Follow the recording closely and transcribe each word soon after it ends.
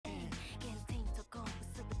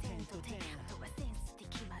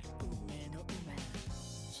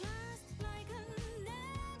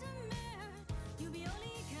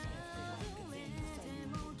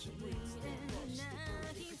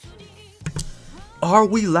Are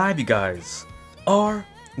we live, you guys? Are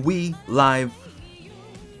we live?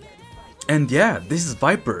 And yeah, this is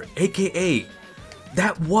Viper, aka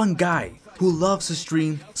that one guy who loves to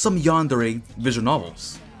stream some yandere visual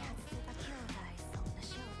novels.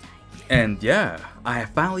 And yeah, I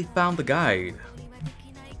finally found the guide.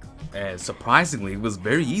 And surprisingly, it was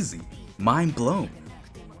very easy. Mind blown.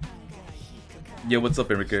 Yeah, what's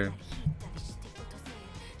up, Enrique?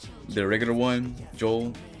 The regular one,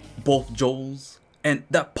 Joel, both Joels, and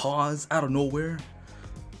that pause out of nowhere.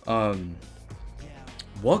 Welcome.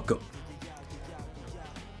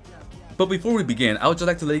 But before we begin, I would just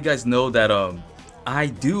like to let you guys know that I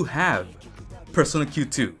do have Persona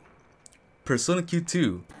Q2. Persona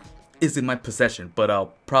Q2 is in my possession, but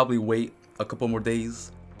I'll probably wait a couple more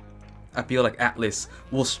days. I feel like Atlas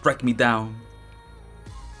will strike me down.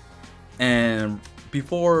 And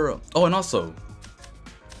before, oh, and also,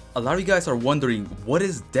 a lot of you guys are wondering, what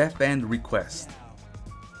is Death End Request?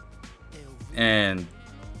 And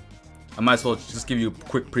I might as well just give you a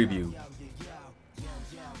quick preview.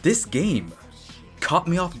 This game caught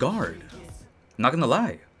me off guard. Not gonna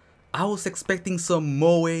lie. I was expecting some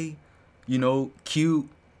moe, you know, cute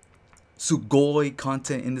sugoi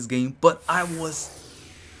content in this game, but I was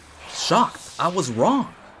shocked. I was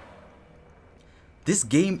wrong. This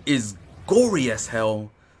game is gory as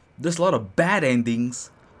hell. There's a lot of bad endings.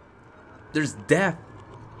 There's death.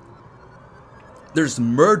 There's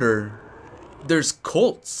murder. There's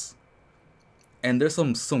cults. And there's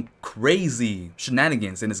some crazy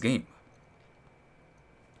shenanigans in this game.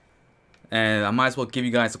 And I might as well give you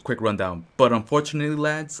guys a quick rundown. But unfortunately,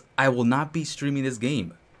 lads, I will not be streaming this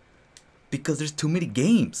game because there's too many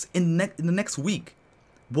games. In the next week,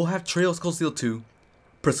 we'll have Trails Cold Steel 2,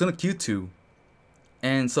 Persona Q2,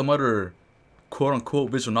 and some other quote-unquote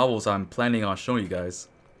visual novels I'm planning on showing you guys.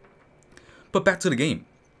 But back to the game.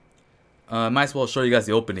 Might as well show you guys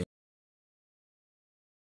the opening.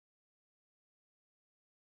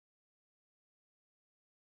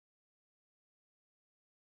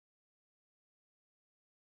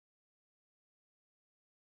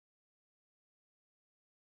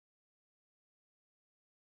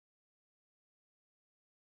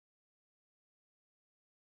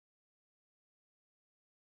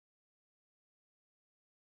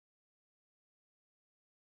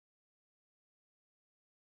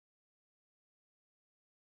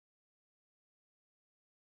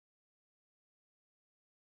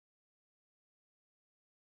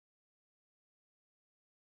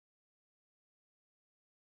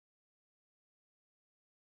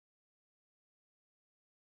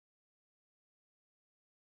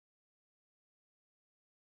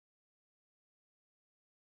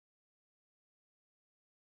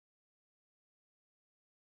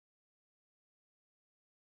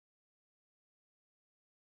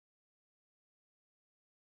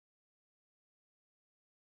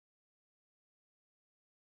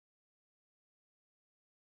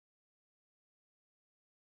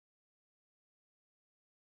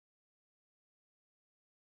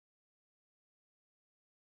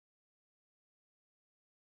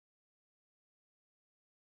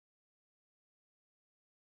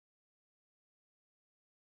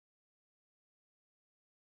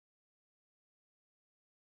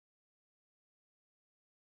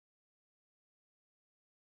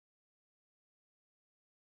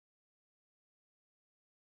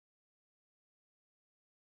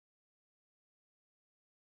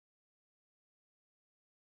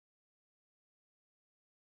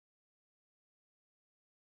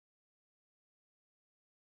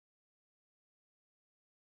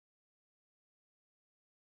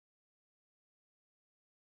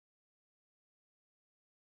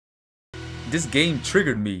 This game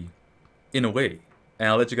triggered me in a way, and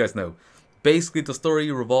I'll let you guys know. Basically, the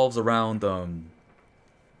story revolves around let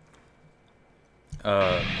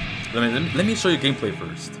me show you gameplay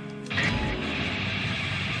first.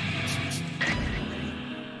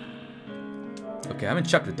 Okay, I'm in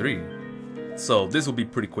chapter 3, so this will be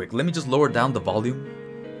pretty quick. Let me just lower down the volume.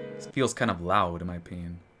 This feels kind of loud in my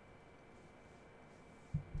opinion.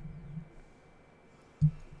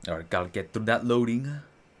 Alright, gotta get through that loading.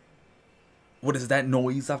 What is that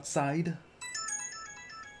noise outside?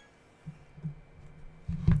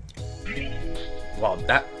 Wow,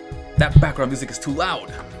 that background music is too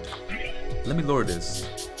loud. Let me lower this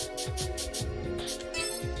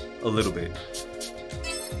a little bit.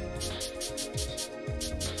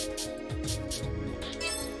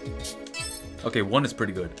 Okay, 1 is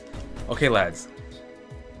pretty good. Okay, lads.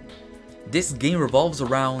 This game revolves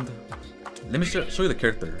around... Let me show you the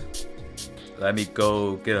character. Let me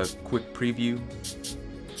go get a quick preview.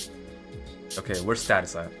 Okay, where's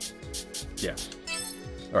status at? Yeah.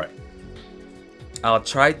 Alright. I'll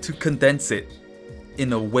try to condense it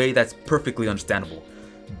in a way that's perfectly understandable.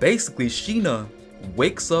 Basically, Sheena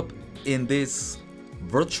wakes up in this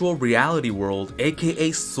virtual reality world,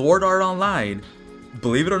 aka Sword Art Online.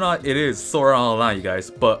 Believe it or not, it is Sword Art Online, you guys,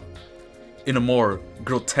 but in a more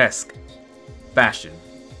grotesque fashion.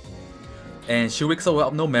 And she wakes up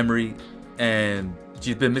without no memory, and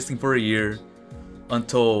she's been missing for a year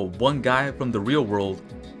until one guy from the real world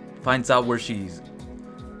finds out where her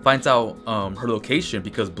location,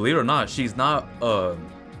 because believe it or not, she's not a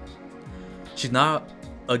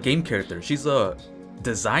game character. She's a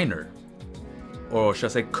designer, or should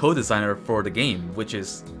I say co-designer for the game, which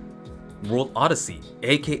is World Odyssey,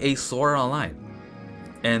 aka Sword Art Online.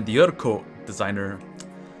 And the other co-designer,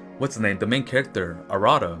 what's his name, the main character,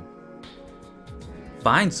 Arata,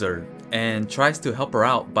 finds her and tries to help her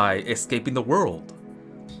out by escaping the world.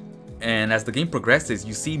 And as the game progresses,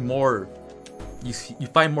 you see more, you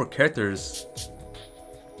find more characters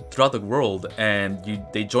throughout the world, and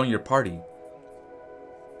they join your party.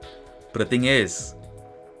 But the thing is,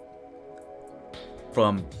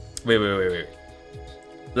 wait.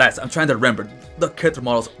 Lads, I'm trying to remember. The character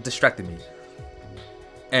models distracted me.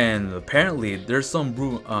 And apparently, there's some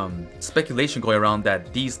speculation going around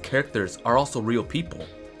that these characters are also real people,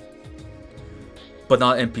 but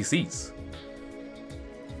not NPCs.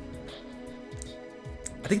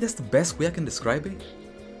 I think that's the best way I can describe it.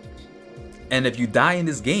 And if you die in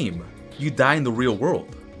this game, you die in the real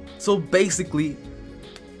world. So basically,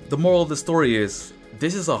 the moral of the story is,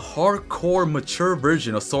 this is a hardcore, mature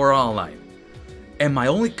version of Sword Art Online. And my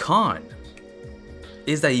only con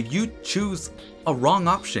is that if you choose a wrong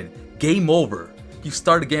option, game over. You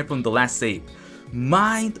start again from the last save.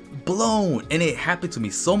 Mind blown. And it happened to me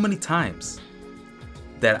so many times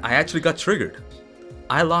that I actually got triggered.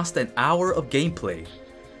 I lost an hour of gameplay.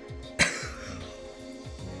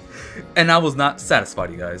 And I was not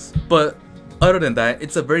satisfied, you guys. But other than that,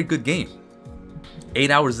 it's a very good game.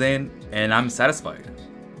 8 hours in, and I'm satisfied.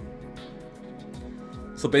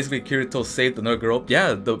 So basically, Kirito saved another girl.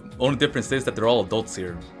 Yeah, the only difference is that they're all adults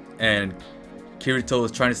here. And Kirito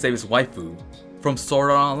is trying to save his waifu from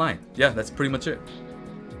Sword Art Online. Yeah, that's pretty much it.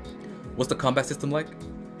 What's the combat system like?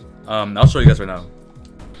 I'll show you guys right now.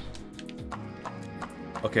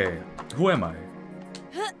 Okay, who am I?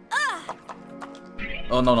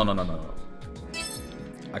 Oh, no.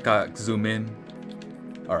 I gotta zoom in.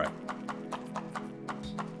 Alright.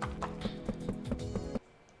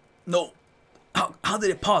 No! How did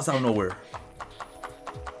it pause out of nowhere?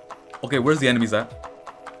 Okay, where's the enemies at?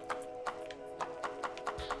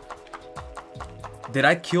 Did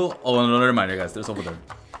I kill? Oh, no, never mind, guys. There's over there.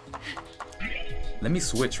 Let me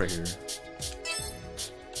switch right here.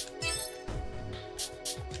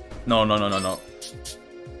 No.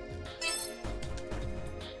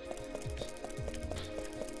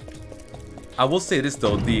 I will say this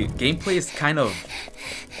though, the gameplay is kind of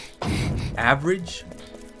average,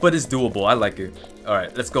 but it's doable. I like it.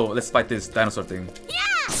 Alright, let's go. Let's fight this dinosaur thing.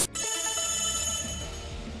 Yeah!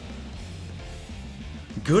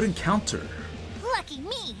 Good encounter. Lucky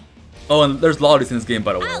me. Oh, and there's lollies in this game,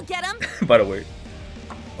 by the way. I'll get 'em. By the way.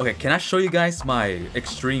 Okay, can I show you guys my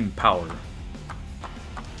extreme power?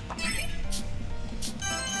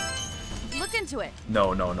 Look into it.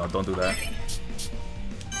 No, don't do that.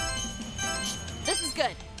 This is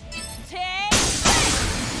good. Take.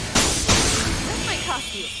 This might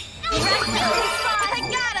cost you. I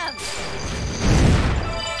got him.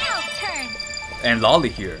 Al's turn. And Lolly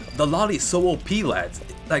here. The Lolly is so OP, lads.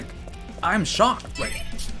 Like, I'm shocked. Like,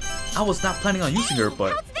 I was not planning on using her,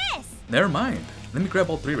 but How's this? never mind. Let me grab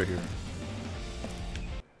all three right here.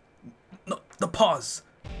 No, the pause.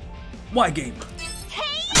 Why game?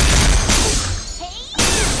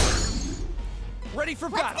 Ready for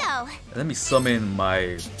Let's battle. go. Let me summon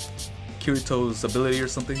my Kirito's ability or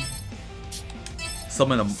something.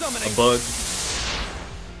 Summon a bug.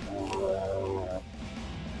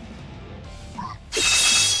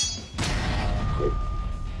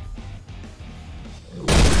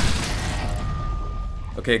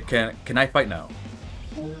 Okay, can I fight now?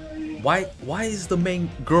 Why is the main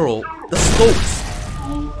girl the slopes?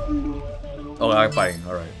 Oh, I'm fighting.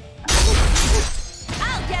 All right.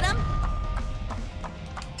 I'll get him.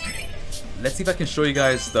 Let's see if I can show you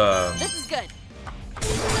guys the This is good.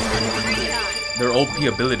 their OP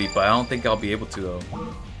ability, but I don't think I'll be able to though.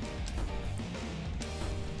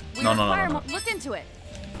 No. Look into it.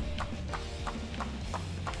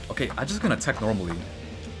 Okay, I'm just gonna attack normally.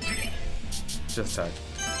 Just attack.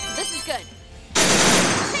 This is good.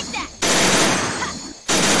 Take that. Ha.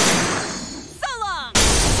 So long.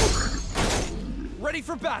 ready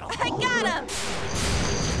for battle. I got him.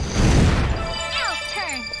 Owl's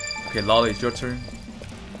turn. Okay, Lolly, it's your turn.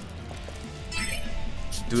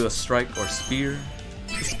 Do a strike or spear.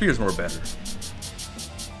 The spear's more better.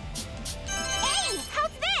 Hey,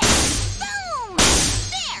 how's this? Boom!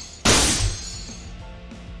 There.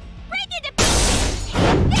 Break it to pieces.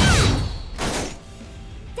 Yeah.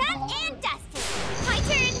 Done and dusted. My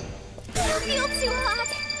turn. I don't feel too hot.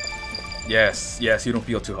 Yes, yes, you don't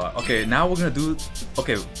feel too hot. Okay, now we're gonna do.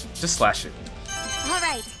 Okay, just slash it. All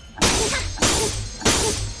right.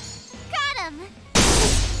 Got him.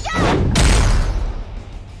 Go.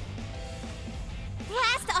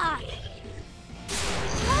 Blast off.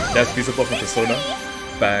 That's feasible from Persona.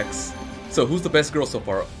 Facts. So who's the best girl so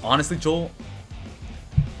far? Honestly, Joel,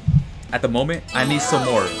 at the moment, I need some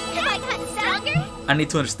more. Have I gotten stronger? I need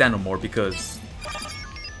to understand them more because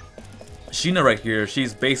Sheena right here,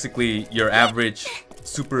 she's basically your average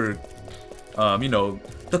super, you know,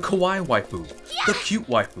 the kawaii waifu, the cute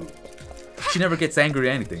waifu. She never gets angry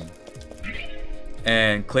or anything.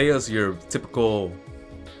 And Clea's your typical,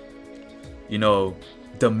 you know,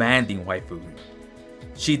 demanding waifu.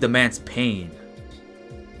 She demands pain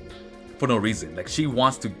for no reason. Like she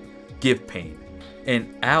wants to give pain.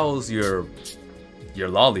 And Al's your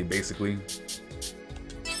lolly basically.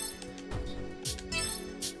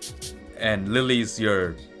 And Lily's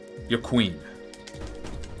your queen.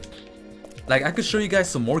 Like I could show you guys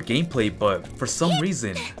some more gameplay, but for some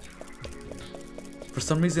reason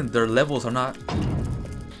their levels are not.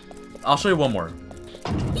 I'll show you one more.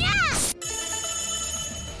 Yeah.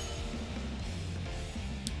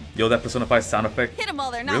 Yo, that Persona 5 sound effect. Hit them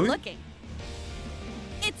while they're not Really? looking.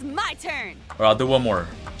 It's my turn. Or I'll do one more.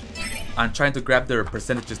 I'm trying to grab their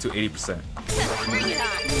percentages to 80%. Bring it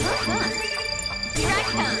on. Here I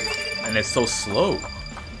come. And it's so slow.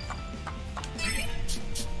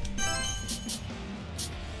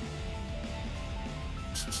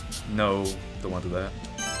 No, don't want to do that.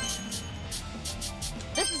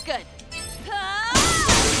 This is good. Take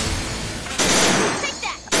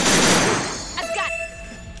that. I've got it.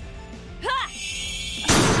 Ha!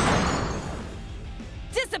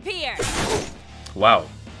 Disappear. Wow.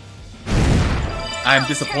 I'm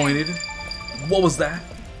disappointed. What was that?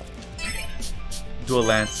 Dual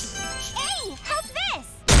Lance. Hey, how's this?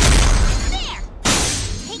 There.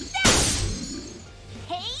 Take that.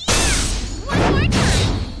 Hey. One more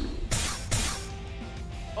time.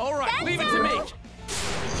 All right, That's leave it to me. all.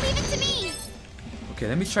 Leave it to me. Okay,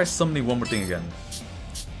 let me try summoning one more thing again.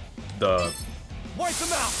 The Wipe them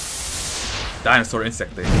out. dinosaur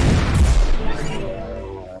insect thing.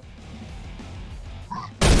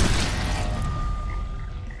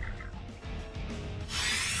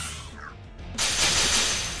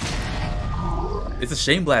 It's a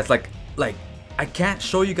shame blast. Like I can't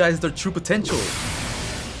show you guys their true potential.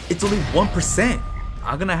 It's only 1%.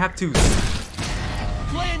 I'm gonna have to.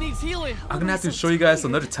 Leia needs healing. I'm gonna have to show you guys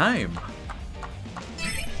another time.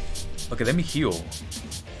 Okay, let me heal.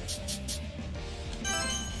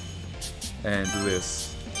 And do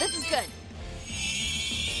this. This is good.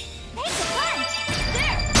 Thanks a bunch.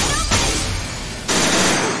 There.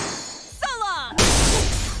 So long.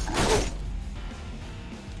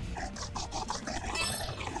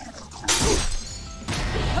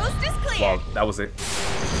 Coast is clear. Wow, that was it.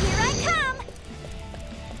 Here I come.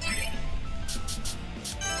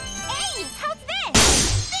 Hey, how's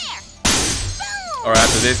this? There. Boom. Alright,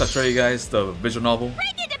 after this, I'll show you guys the visual novel.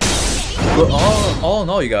 Break it to pieces. But all in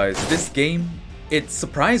all, you guys, this game, it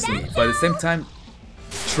surprised me, but at the same time,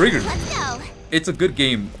 triggered me. Let's go. It's a good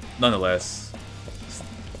game, nonetheless. It's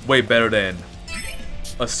way better than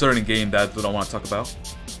a certain game that I don't want to talk about.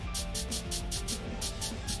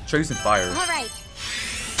 Try using fire. All right.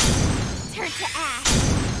 Turn to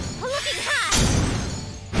ash. Looking hot.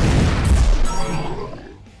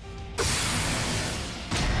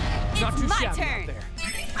 Not It's too my shabby out turn. there.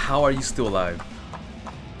 How are you still alive?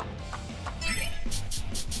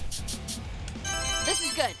 This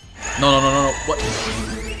is good. No. What?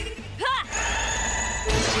 Ha!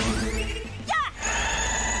 Yeah!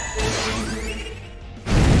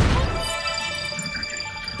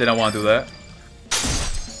 Did I want to do that?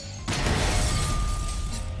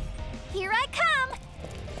 Here I come.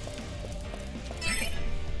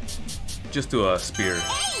 Just do a spear.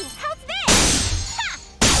 Hey, how's this? Ha!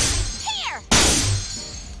 Here.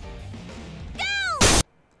 Go.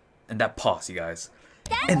 And that pause, you guys.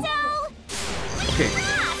 That's And- so. Okay.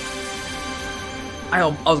 I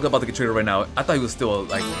was about to get triggered right now. I thought he was still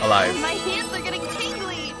like alive. My hands are getting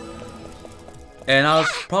tingly. And I'll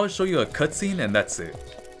probably show you a cutscene and that's it.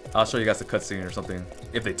 I'll show you guys a cutscene or something.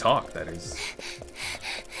 If they talk, that is.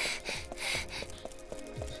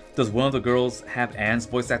 Does one of the girls have Anne's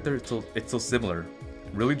voice actor? It's so similar.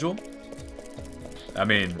 Really, Joel? I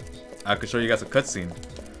mean, I could show you guys a cutscene.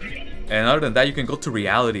 And other than that, you can go to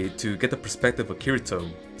reality to get the perspective of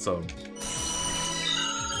Kirito. So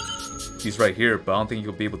he's right here, but I don't think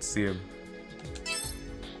you'll be able to see him.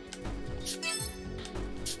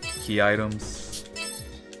 Key items,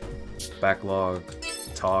 backlog,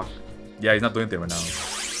 talk. Yeah, he's not doing anything right now.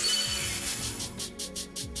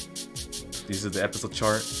 These are the episode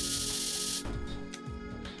chart.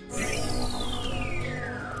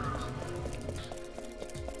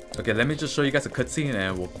 Okay, let me just show you guys a cutscene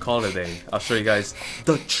and we'll call it a day. I'll show you guys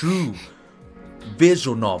the true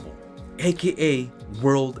visual novel, aka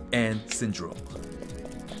World End Syndrome.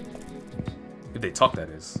 If they talk, that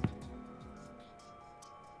is.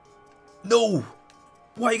 No!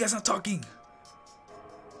 Why are you guys not talking?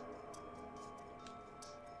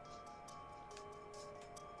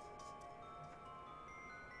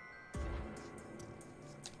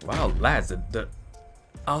 Wow, lads,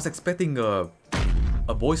 I was expecting a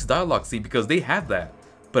voice dialogue scene because they have that,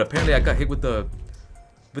 but apparently I got hit with the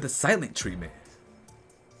silent treatment.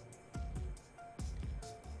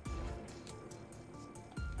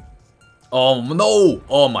 Oh no!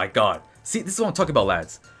 Oh my god! See, this is what I'm talking about,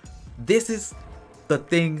 lads. This is the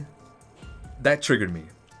thing that triggered me.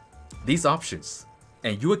 These options,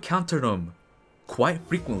 and you encounter them quite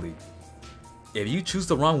frequently. If you choose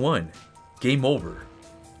the wrong one, game over.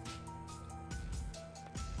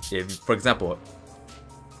 If, for example,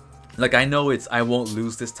 like I know it's I won't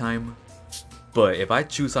lose this time, but if I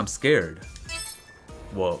choose I'm scared,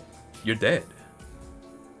 well, you're dead.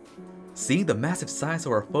 Seeing the massive size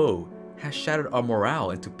of our foe has shattered our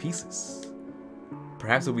morale into pieces.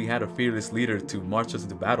 Perhaps if we had a fearless leader to march us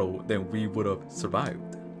into battle, then we would have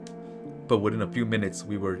survived. But within a few minutes,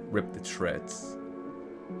 we were ripped to shreds.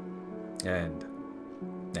 And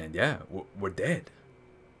yeah, we're dead.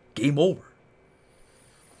 Game over.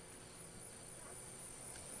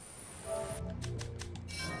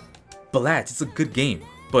 But lads, it's a good game.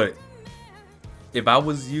 But if I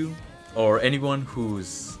was you or anyone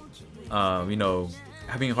who's, you know,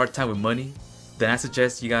 having a hard time with money, then I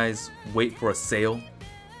suggest you guys wait for a sale.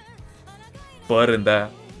 But other than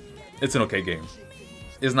that, it's an okay game.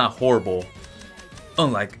 It's not horrible,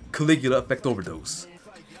 unlike Caligula Effect Overdose.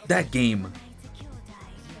 That game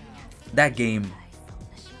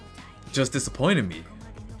just disappointed me.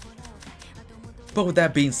 But with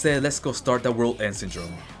that being said, let's go start that World End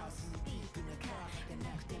Syndrome.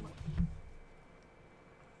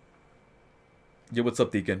 Yo, what's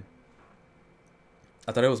up, Deacon?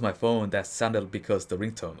 I thought it was my phone that sounded because the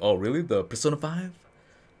ringtone. Oh, really? The Persona 5?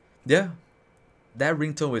 Yeah. That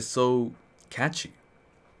ringtone is so catchy.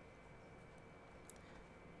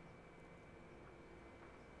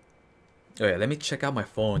 Oh yeah, let me check out my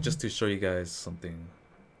phone just to show you guys something.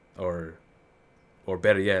 Or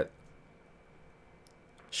better yet,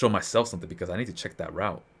 show myself something because I need to check that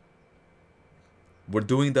route. We're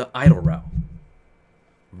doing the idol route.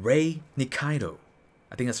 Rei Nikaidou.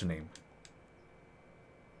 I think that's her name.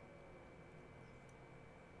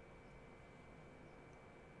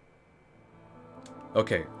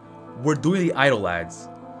 Okay, we're doing the idol, lads.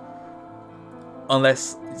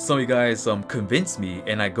 Unless some of you guys convince me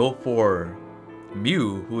and I go for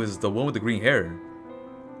Mew, who is the one with the green hair.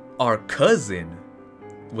 Our cousin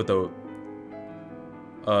with the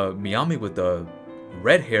Miyami with the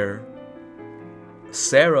red hair.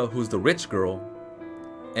 Sarah, who's the rich girl.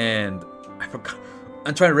 And I forgot.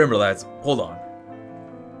 I'm trying to remember, lads. Hold on.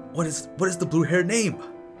 What is the blue hair name?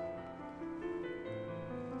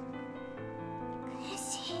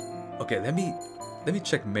 Okay, let me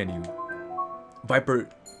check menu.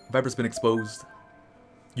 Viper's been exposed.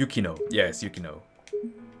 Yukino. Yes, Yukino.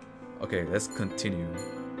 Okay, let's continue.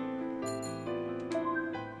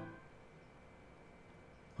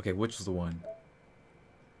 Okay, which was the one?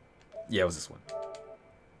 Yeah, it was this one.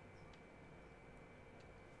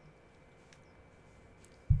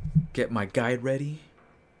 Get my guide ready.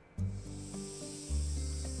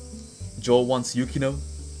 Joel wants Yukino.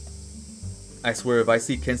 I swear, if I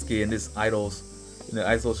see Kensuke in this idols, in the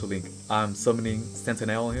iSocial link, I'm summoning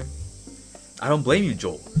Sentinel here. I don't blame you,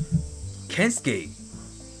 Joel. Kensuke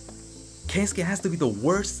has to be the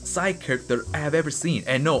worst side character I have ever seen.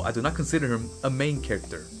 And no, I do not consider him a main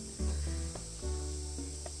character.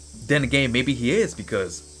 Then again, maybe he is,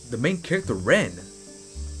 because the main character, Ren,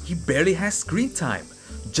 he barely has screen time.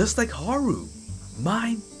 Just like Haru.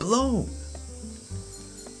 Mind blown.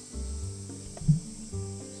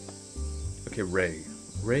 Okay, Rei.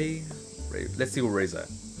 Let's see where Rei's at.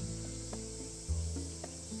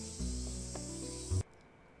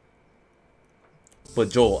 But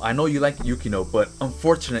Joel, I know you like Yukino, but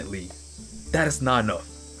unfortunately, that is not enough.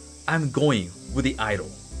 I'm going with the idol.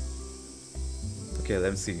 Okay,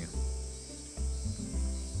 let me see.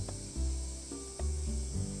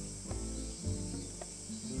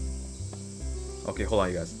 Okay, hold on,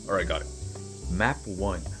 you guys. Alright, got it. Map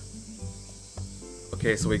 1.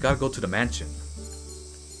 Okay, so we gotta go to the mansion.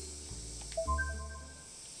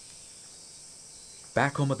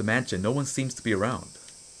 Back home at the mansion, no one seems to be around.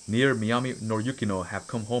 Neither Miyami nor Yukino have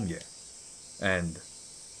come home yet. And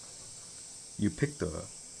you picked the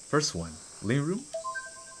first one, living room?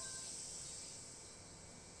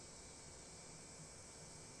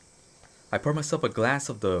 I poured myself a glass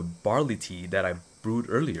of the barley tea that I brewed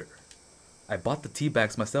earlier. I bought the tea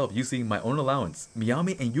bags myself using my own allowance.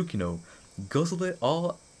 Miyami and Yukino guzzled it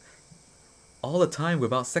all the time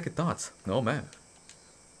without second thoughts. Oh man.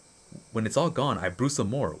 When it's all gone, I brew some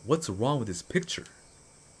more. What's wrong with this picture?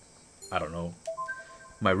 I don't know.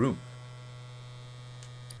 My room.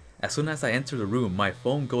 As soon as I enter the room, my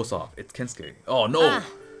phone goes off. It's Kensuke. Oh no!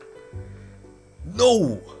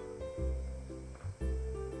 No!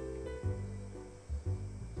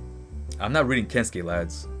 I'm not reading Kensuke,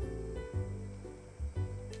 lads.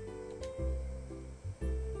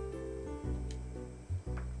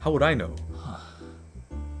 How would I know?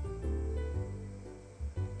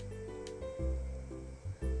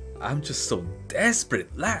 I'm just so desperate,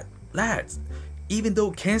 lads. Even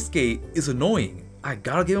though Kensuke is annoying, I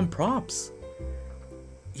gotta give him props.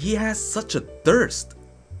 He has such a thirst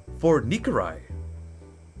for Nikarai.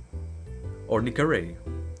 Or Nikare.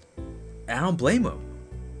 And I don't blame him.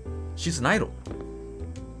 She's an idol.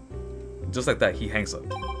 Just like that, he hangs up.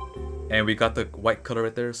 And we got the white color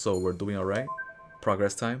right there, so we're doing alright.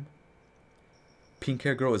 Progress time. Pink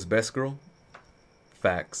hair girl is best girl.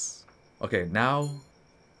 Facts. Okay, now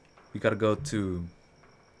we gotta go to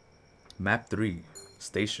map 3,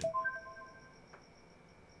 station.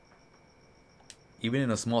 Even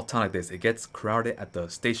in a small town like this, it gets crowded at the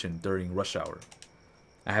station during rush hour.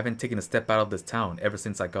 I haven't taken a step out of this town ever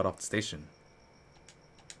since I got off the station.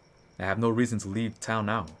 I have no reason to leave town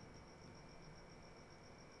now.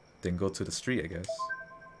 Then go to the street, I guess.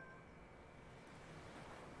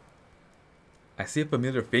 I see a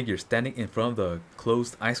familiar figure standing in front of the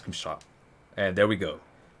closed ice cream shop. And there we go.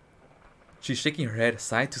 She's shaking her head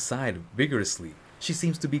side to side vigorously. She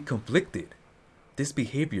seems to be conflicted. This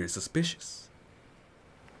behavior is suspicious.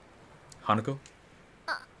 Hanako?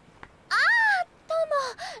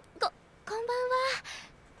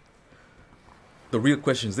 The real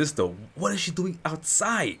question is this though. What is she doing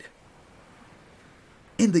outside?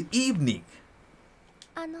 In the evening?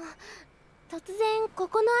 突然こ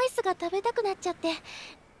このアイスが食べたくなっちゃって、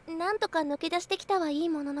なんとか抜け出してきたはいい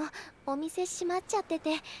ものの、お店閉まっちゃって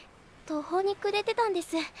て、途方に暮れてたんで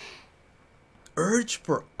す。Urge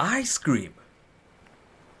for ice cream.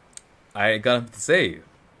 I got to say,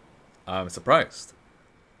 I'm surprised.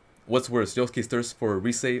 What's worse, Yosuke's thirst for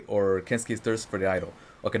Rise or Kensuke's thirst for the idol?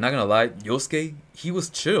 Okay, not gonna lie, Yosuke, he was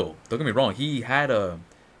chill. Don't get me wrong, he had a,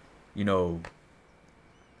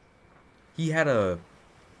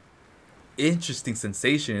 interesting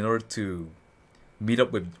sensation in order to meet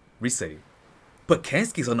up with Rise. But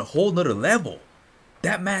Kensuke's on a whole nother level.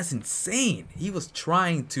 That man's insane. He was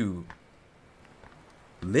trying to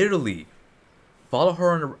literally follow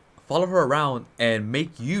her around and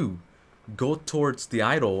make you go towards the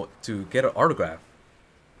idol to get an autograph.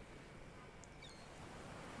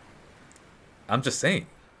 I'm just saying.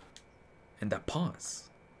 And that pause.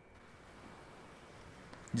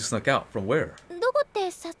 You snuck out from where? どこって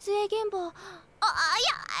撮影現場？いや、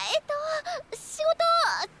仕事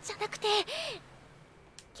じゃなくて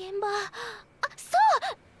現場。そ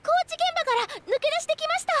う、工事現場から抜け出してき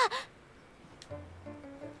ました。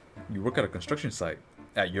You work at a construction site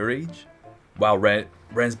at your age? Wow,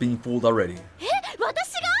 Ren's being fooled already.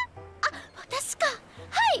 私が？私か。は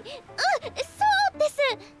い、そうです。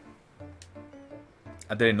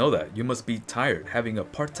I didn't know that. You must be tired having a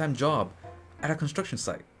part-time job at a construction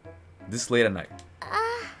site this late at night.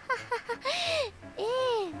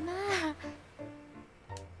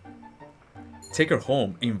 Take her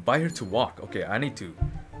home, invite her to walk. Okay, I need to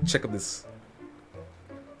check up this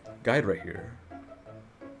guide right here.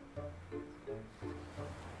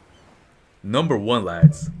 Number 1,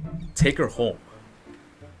 lads, take her home.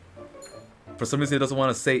 For some reason, it doesn't want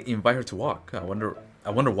to say invite her to walk. I wonder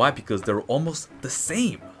why, because they're almost the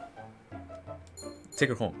same. Take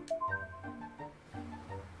her home.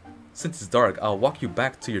 Since it's dark, I'll walk you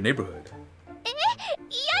back to your neighborhood.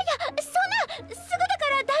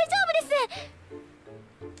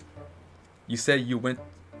 You said you went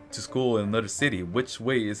to school in another city. Which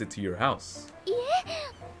way is it to your house?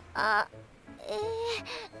 あ、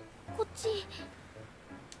こっち。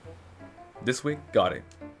 This way? Got it.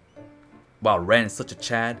 Wow, Ren is such a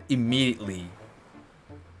Chad. Immediately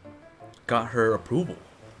got her approval.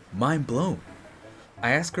 Mind blown. I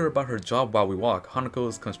asked her about her job while we walk.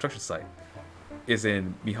 Hanako's construction site is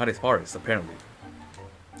in Mihare's forest, apparently.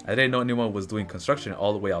 I didn't know anyone was doing construction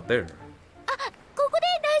all the way out there. あ、ここで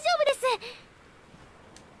大丈夫です。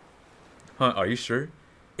 Huh, are you sure?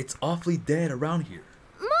 It's awfully dead around here.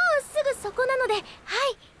 もうすぐそこなので、はい。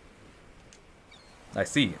 I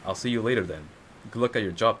see. I'll see you later then. Good luck at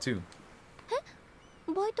your job too.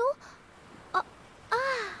 バイト？あ、は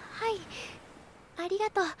い。ありが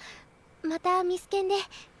とう。またミスケンで。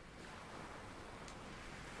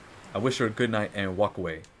 I wish her a good night and walk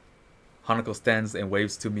away. Hanako stands and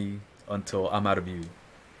waves to me until I'm out of view.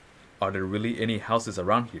 Are there really any houses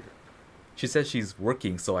around here? She says she's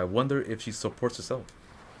working, so I wonder if she supports herself.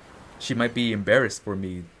 She might be embarrassed for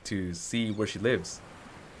me to see where she lives.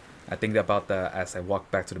 I think about that as I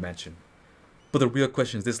walk back to the mansion. But the real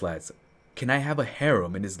question is this, lads. Can I have a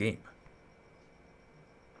harem in this game?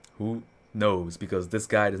 Who knows, because this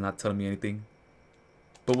guy is not telling me anything.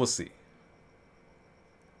 But we'll see.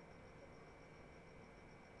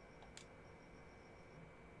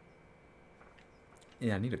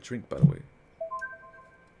 Yeah, I need a drink, by the way.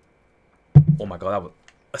 Oh my god, that was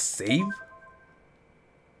a save?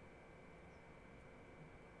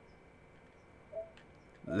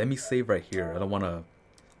 Let me save right here. I don't wanna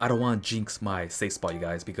jinx my save spot, you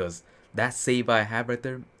guys, because that save I have right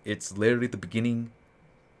there, it's literally the beginning,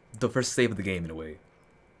 the first save of the game in a way.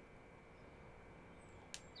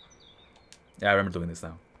 Yeah, I remember doing this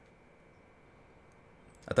now.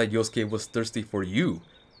 I thought Yosuke was thirsty for you.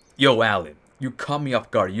 Yo, Alan, you caught me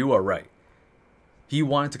off guard. You are right. He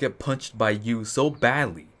wanted to get punched by you so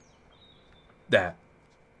badly that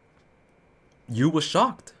you was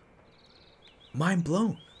shocked. Mind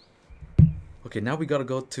blown. Okay, now we gotta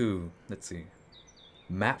go to, let's see,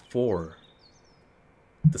 map 4,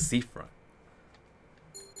 the seafront.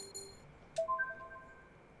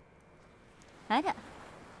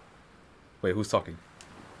 Wait, who's talking?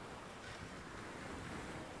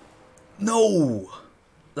 No!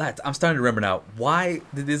 Lads, I'm starting to remember now. Why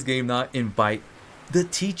did this game not invite the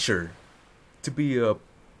teacher to be a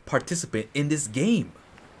participant in this game?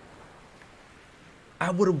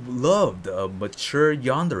 I would have loved a mature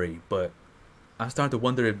yandere, but I'm starting to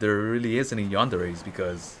wonder if there really is any yanderes,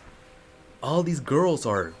 because all these girls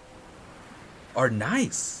are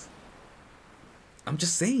nice. I'm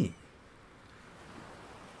just saying.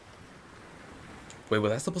 Wait,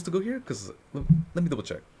 was I supposed to go here? Because let me double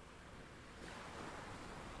check.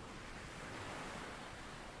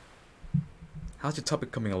 How's your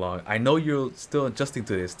topic coming along? I know you're still adjusting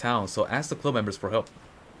to this town, so ask the club members for help.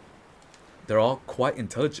 They're all quite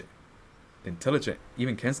intelligent. Intelligent.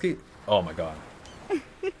 Even Kensuke? Oh my god.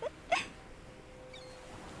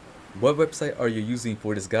 What website are you using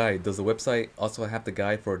for this guide? Does the website also have the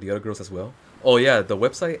guide for the other girls as well? Oh yeah, the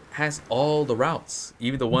website has all the routes.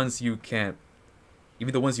 Even the ones you can't...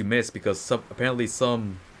 Even the ones you miss, because apparently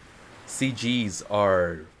some CGs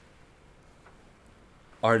are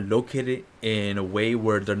located in a way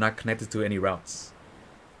where they're not connected to any routes.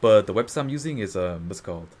 But the website I'm using is what's it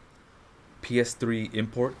called? PS3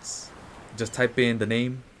 imports. Just type in the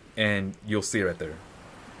name and you'll see it right there.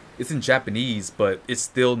 It's in Japanese, but it's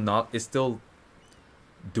still doable,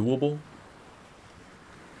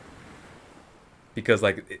 because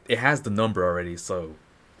like it has the number already, so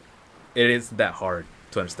it isn't that hard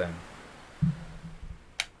to understand.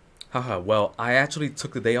 Haha, well, I actually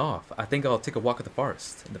took the day off. I think I'll take a walk in the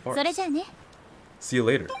forest. See you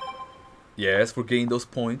later. Yes, for getting those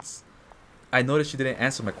points. I noticed you didn't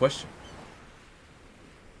answer my question.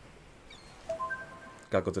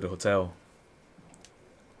 Gotta go to the hotel.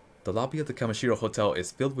 The lobby of the Kamishiro Hotel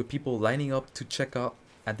is filled with people lining up to check out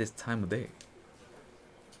at this time of day.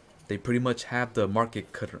 They pretty much have the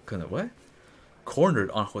market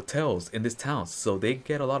cornered on hotels in this town, so they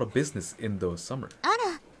get a lot of business in the summer.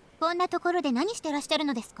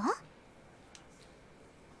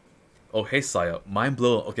 Oh, hey Saya, mind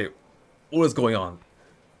blown. Okay, what is going on?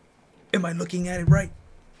 Am I looking at it right?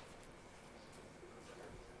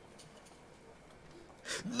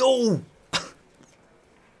 No!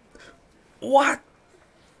 What?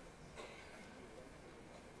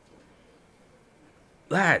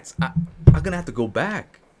 Lads, I'm gonna have to go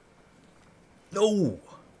back. No!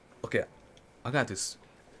 Okay, I got this.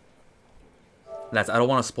 Lads, I don't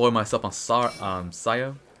want to spoil myself on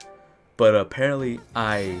Saya, but apparently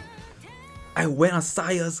I went on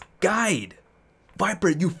Saya's guide. Viper,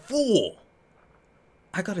 you fool!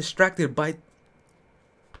 I got distracted by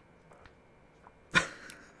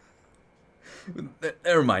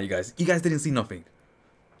Never mind, you guys. You guys didn't see nothing.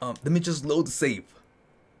 Let me just load the save.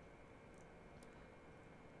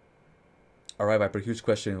 Alright, Viper, huge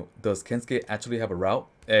question. Does Kensuke actually have a route?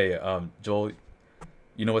 Hey, Joel,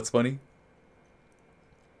 you know what's funny?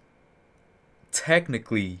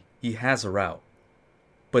 Technically, he has a route,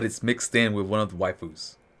 but it's mixed in with one of the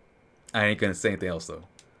waifus. I ain't gonna say anything else though.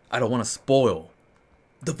 I don't want to spoil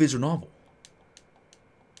the visual novel.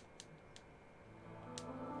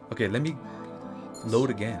 Okay, let me load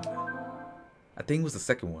again. I think it was the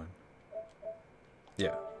second one.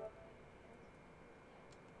 Yeah.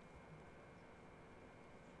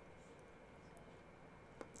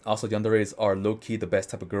 Also, the underrated are low-key the best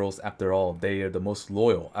type of girls. After all, they are the most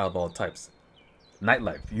loyal out of all types.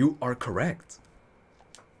 Nightlife, you are correct.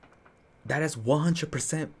 That is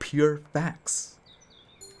 100% pure facts.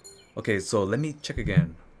 Okay, so let me check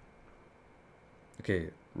again. Okay,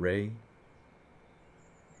 Ray.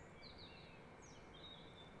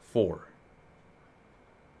 4.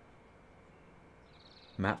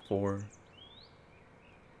 Map 4.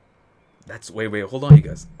 That's wait, hold on, you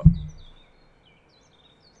guys.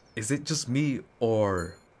 Is it just me,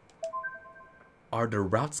 or are the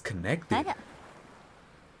routes connected?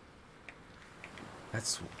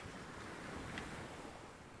 That's...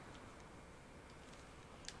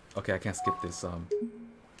 Okay, I can't skip this.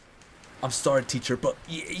 I'm sorry, teacher, but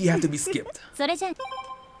you have to be skipped.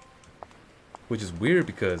 Which is weird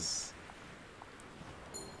because...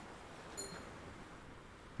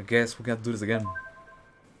 I guess we're gonna have to do this again.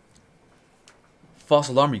 False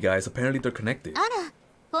alarm, you guys. Apparently they're connected.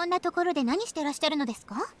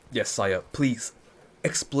 Yes, Saya, please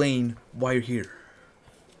explain why you're here.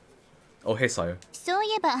 Oh, hey, Saya.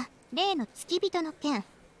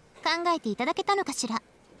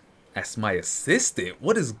 As my assistant?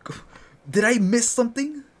 What is... Did I miss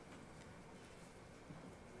something?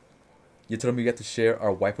 You told me you got to share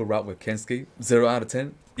our waifu route with Kensuke? 0 out of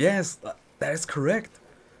 10? Yes, that is correct.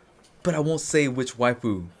 But I won't say which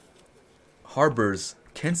waifu harbors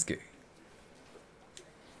Kensuke.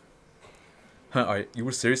 Huh, you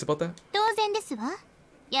were serious about that?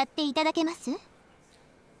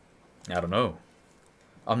 I don't know.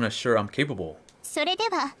 I'm not sure I'm capable.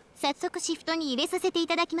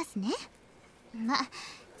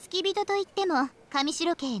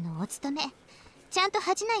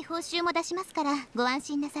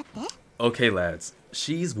 Okay, lads.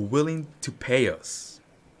 She's willing to pay us.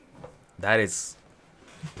 That is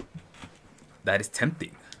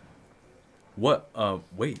tempting. What?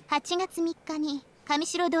 Wait. 8月3日に上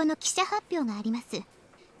白堂の記者発表があります。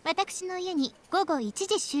私の家に午後1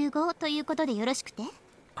時集合ということでよろしくて。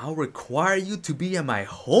I'll require you to be at my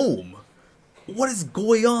home. What is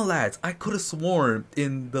going on, lads? I could have sworn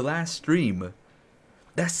in the last stream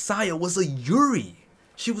that Saya was a Yuri.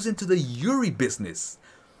 She was into the Yuri business.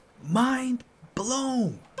 Mind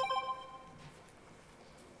blown.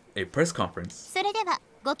 A press conference. それでは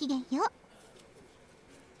ごきげんよう。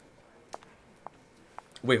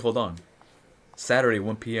Wait, hold on. Saturday,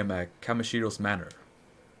 1 p.m. at Kamashiro's Manor.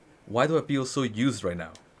 Why do I feel so used right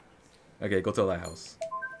now? Okay, go to the lighthouse.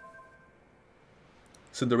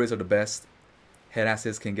 Tsunderes are the best.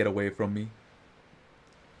 Headasses can get away from me.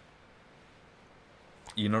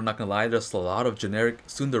 You know, not gonna lie, there's a lot of generic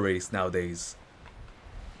tsunderes nowadays.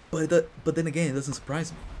 But then again, it doesn't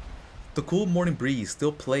surprise me. The cool morning breeze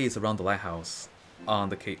still plays around the lighthouse on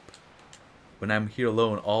the cape. When I'm here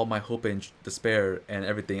alone, all my hope and despair and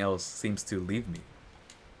everything else seems to leave me.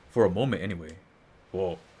 For a moment, anyway.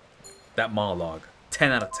 Whoa. That monologue.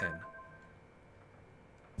 10 out of 10.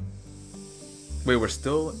 Wait, we're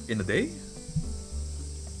still in the day?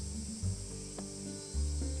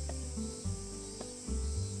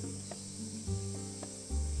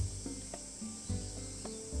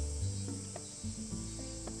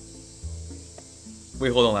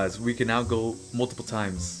 Wait, hold on, lads. We can now go multiple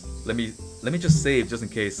times. Let me just save just in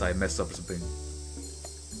case I mess up or something.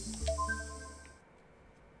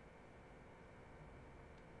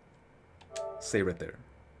 Save right there.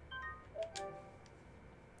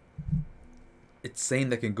 It's saying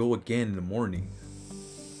that I can go again in the morning.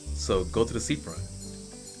 So go to the seafront.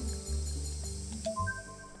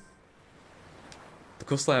 The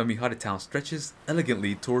coastline of Mihari Town stretches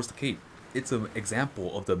elegantly towards the cape. It's an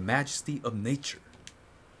example of the majesty of nature.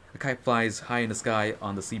 A kite flies high in the sky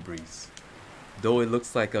on the sea breeze. Though it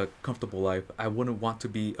looks like a comfortable life, I wouldn't want to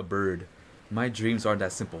be a bird. My dreams aren't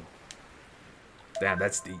that simple. Damn,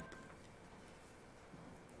 that's deep.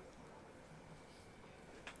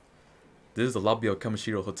 This is the lobby of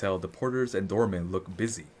Kamishiro Hotel. The porters and doormen look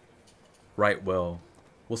busy. Right, well,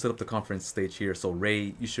 we'll set up the conference stage here, so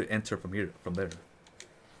Ray, you should enter from there.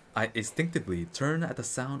 I instinctively turn at the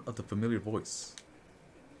sound of the familiar voice.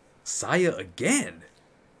 Saya again?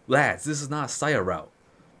 Lads, this is not a Saya route.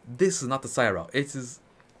 This is not the Saya route.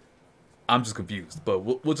 I'm just confused, but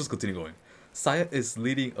we'll just continue going. Saya is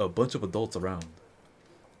leading a bunch of adults around.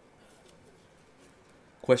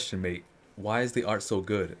 Question, mate. Why is the art so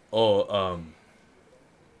good? From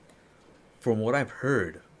what I've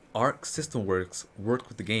heard, Arc System Works worked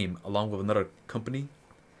with the game along with another company,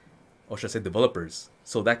 or should I say developers.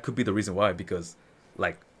 So that could be the reason why, because,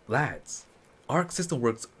 like, lads, Arc System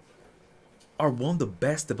Works are one of the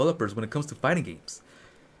best developers when it comes to fighting games.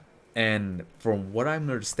 And from what I'm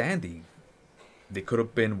understanding, they could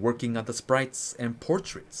have been working on the sprites and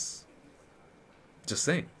portraits. Just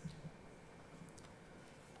saying.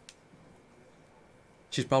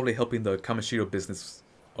 She's probably helping the Kamishiro business,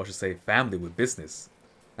 or should I say family, with business.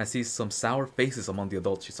 I see some sour faces among the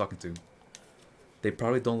adults she's talking to. They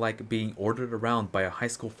probably don't like being ordered around by a high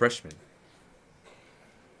school freshman.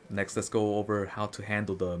 Next, let's go over how to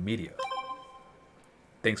handle the media.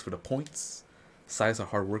 Thanks for the points. Saya's a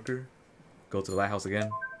hard worker. Go to the lighthouse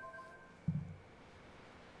again.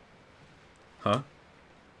 Huh?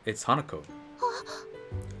 It's Hanako.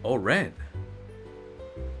 Oh, Ren.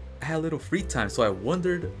 I had a little free time, so I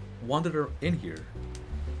wandered in here.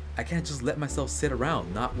 I can't just let myself sit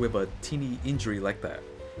around, not with a teeny injury like that.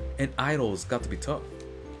 An idol's got to be tough.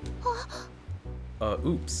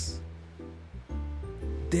 Oops.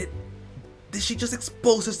 Did she just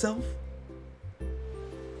expose herself?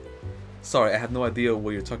 Sorry, I have no idea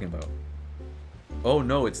what you're talking about. Oh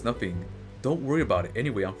no, it's nothing. Don't worry about it.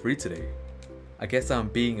 Anyway, I'm free today. I guess I'm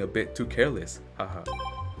being a bit too careless. Haha.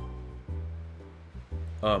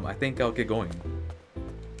 I think I'll get going.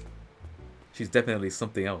 She's definitely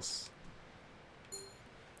something else.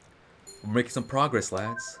 We're making some progress,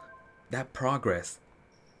 lads. That progress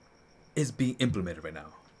is being implemented right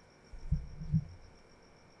now.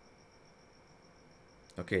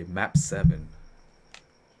 Okay, map 7.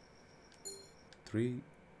 3.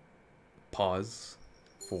 Pause.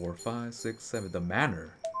 4, 5, 6, 7. The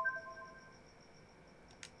manor.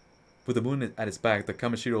 With the moon at its back, the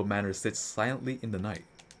Kamishiro Manor sits silently in the night.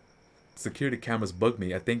 Security cameras bug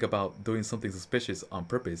me. I think about doing something suspicious on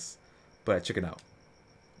purpose, but I chicken out.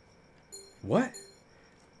 What?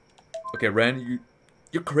 Okay, Ren,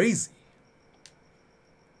 you're crazy.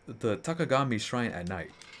 The Takagami Shrine at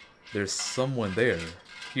night. There's someone there.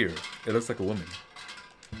 Here. It looks like a woman.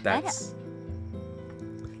 That's...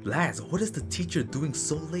 Lads, what is the teacher doing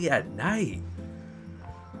so late at night?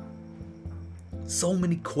 So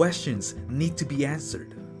many questions need to be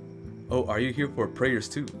answered. Oh, are you here for prayers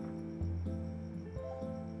too?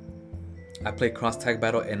 I play cross tag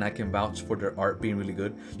battle and I can vouch for their art being really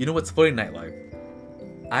good. You know what's funny, Nightlife?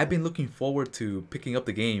 I've been looking forward to picking up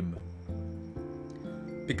the game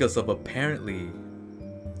because of apparently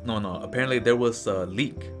there was a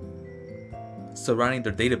leak surrounding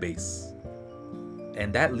their database.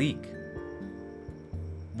 And that leak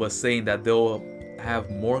was saying that they'll have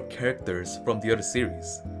more characters from the other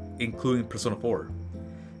series, including Persona 4.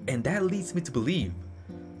 And that leads me to believe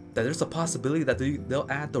that there's a possibility that they'll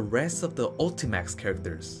add the rest of the Ultimax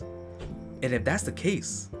characters. And if that's the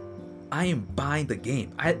case, I am buying the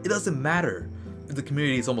game. It doesn't matter if the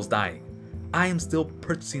community is almost dying. I am still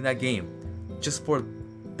purchasing that game just for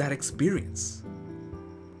that experience.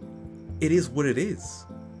 It is what it is.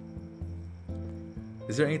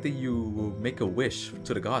 Is there anything you will make a wish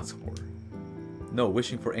to the gods for? No,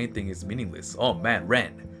 wishing for anything is meaningless. Oh man,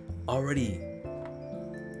 Ren, already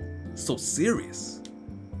so serious.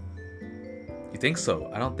 You think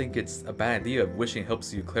so? I don't think it's a bad idea if wishing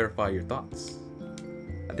helps you clarify your thoughts.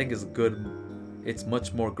 I think it's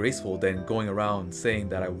much more graceful than going around saying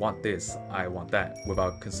that I want this, I want that,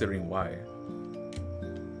 without considering why.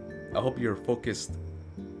 I hope you're focused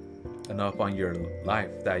enough on your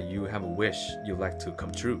life that you have a wish you'd like to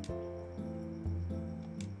come true.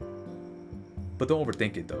 But don't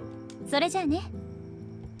overthink it though.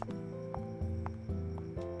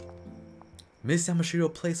 Miss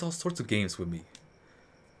Yamashiro plays all sorts of games with me.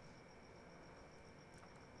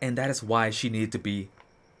 And that is why she needed to be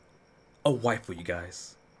a wife for you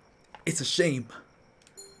guys. It's a shame.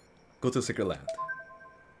 Go to the Secret Land.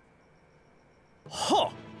 Huh!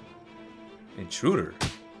 Intruder.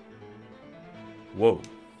 Whoa.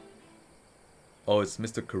 Oh, it's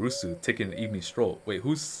Mr. Karusu taking an evening stroll. Wait,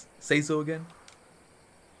 who's Seizo again?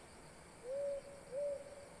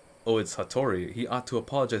 Oh, it's Hattori. He ought to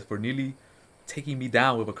apologize for nearly taking me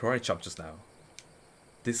down with a karate chop just now.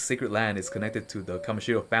 This sacred land is connected to the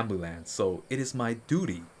Kamishiro family land, so it is my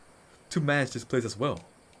duty to manage this place as well.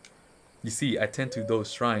 You see, I tend to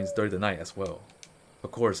those shrines during the night as well.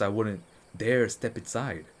 Of course, I wouldn't dare step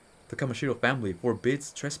inside. The Kamashiro family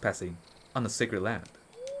forbids trespassing on the sacred land.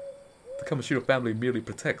 The Kamashiro family merely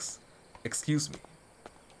protects. Excuse me.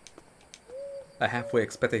 I halfway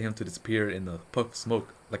expected him to disappear in the puff of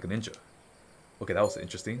smoke like a ninja. Okay, that was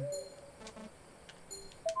interesting.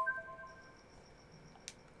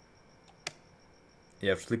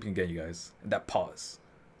 Yeah, I'm sleeping again, you guys. And that pause.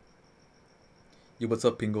 Yo, what's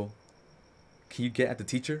up, Pingle? Can you get at the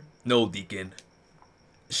teacher? No, Deacon.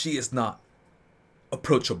 She is not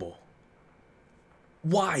approachable.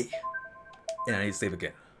 Why? And I need to save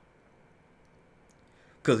again.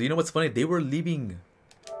 Because you know what's funny? The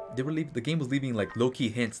game was leaving like low-key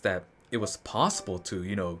hints that it was possible to,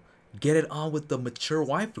 you know, get it on with the mature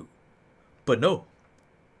waifu. But no.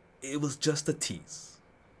 It was just a tease.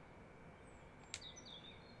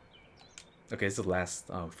 Okay, it's the last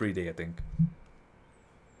free day, I think.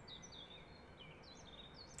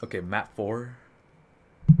 Okay, map 4.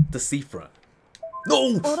 The seafront.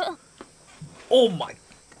 No! Oh my...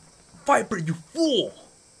 Viper, you fool!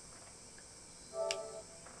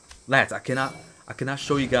 Lads, I cannot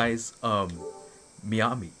show you guys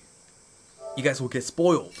Miami. You guys will get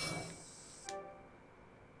spoiled.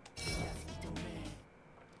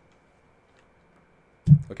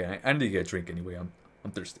 Okay, I need to get a drink anyway.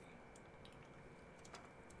 I'm thirsty.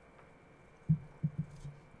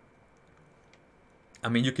 I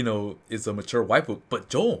mean, Yukino is a mature waifu, but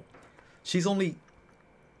Joel, she's only,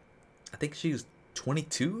 I think she's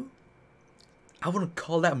 22? I wouldn't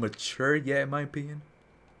call that mature yet, in my opinion.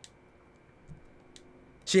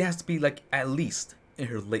 She has to be like at least in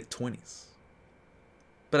her late 20s.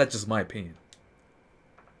 But that's just my opinion.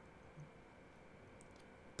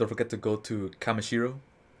 Don't forget to go to Kamashiro.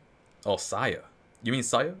 Oh, Saya. You mean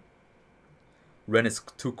Saya? Ren is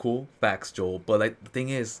too cool. Facts, Joel. But like, the thing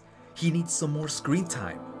is, he needs some more screen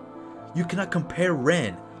time. You cannot compare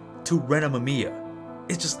Ren to Ren Amamiya.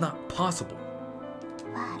 It's just not possible.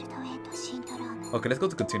 Okay, let's go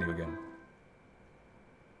to continue again.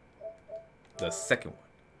 The second one.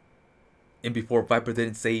 And before Viper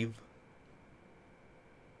didn't save.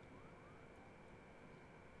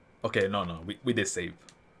 Okay, no, we did save.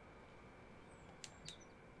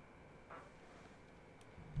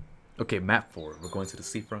 Okay, map 4. We're going to the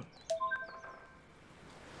seafront.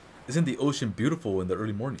 Isn't the ocean beautiful in the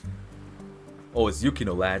early morning? Oh, it's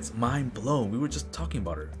Yukino, lads. Mind blown. We were just talking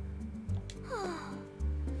about her.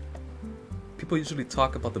 People usually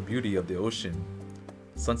talk about the beauty of the ocean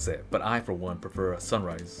sunset, but I, for one, prefer a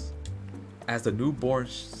sunrise. As the newborn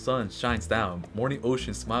sun shines down, morning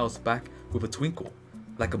ocean smiles back with a twinkle,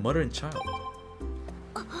 like a mother and child.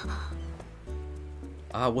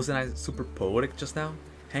 Wasn't I super poetic just now?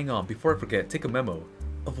 Hang on, before I forget, take a memo.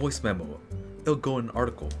 A voice memo. It'll go in an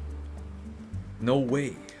article. No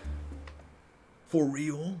way. For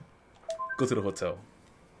real? Go to the hotel.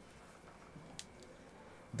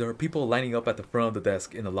 There are people lining up at the front of the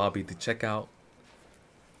desk in the lobby to check out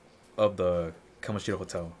of the Kamashiro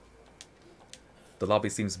Hotel. The lobby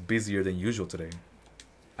seems busier than usual today.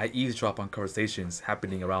 I eavesdrop on conversations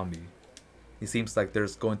happening around me. It seems like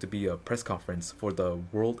there's going to be a press conference for the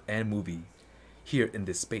World End movie here in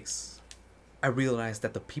this space. I realize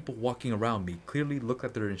that the people walking around me clearly look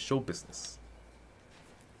like they're in show business.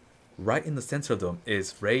 Right in the center of them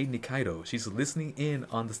is Rei Nikaidou. She's listening in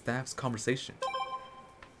on the staff's conversation.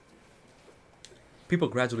 People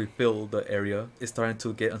gradually fill the area. It's starting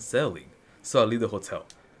to get unsettling, so I leave the hotel.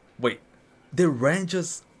 Wait, did Ren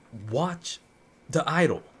just watch the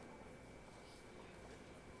idol?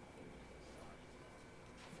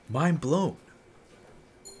 Mind blown.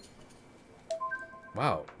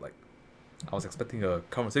 Wow, like, I was expecting a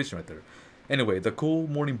conversation right there. Anyway, the cool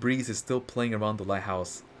morning breeze is still playing around the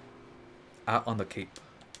lighthouse out on the cape.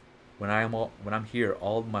 When I'm here,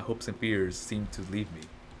 all my hopes and fears seem to leave me.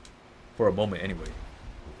 For a moment anyway.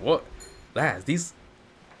 What? Lads, these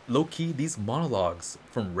low-key, these monologues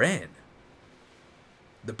from Ren,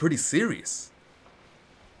 they're pretty serious.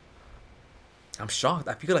 I'm shocked.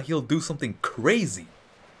 I feel like he'll do something crazy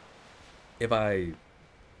if I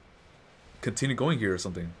continue going here or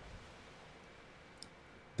something.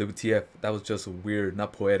 WTF, that was just weird,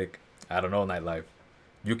 not poetic. I don't know, nightlife.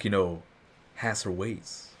 Yukino has her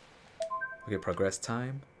ways. Okay, progress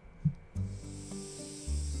time.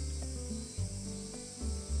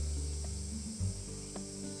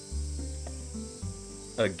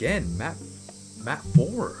 Again, map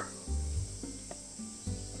 4.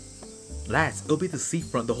 Lads, it'll be the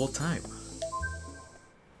seafront the whole time.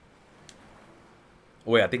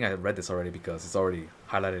 Wait, I think I read this already because it's already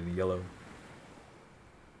highlighted in yellow.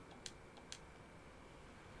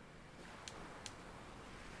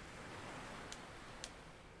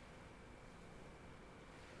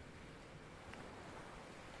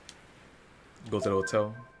 Go to the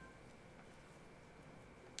hotel.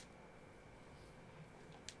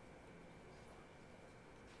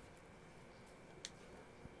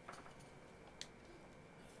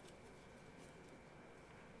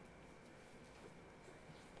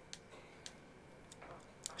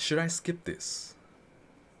 Should I skip this?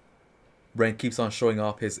 Ren keeps on showing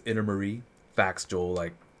off his inner Marie. Facts, Joel.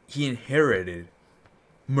 Like, he inherited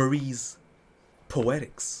Marie's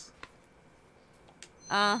poetics.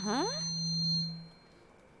 Uh-huh.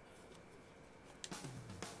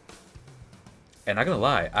 And not gonna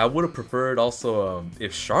lie, I would have preferred also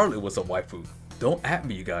if Charlotte was a waifu. Don't at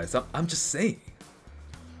me, you guys. I'm just saying.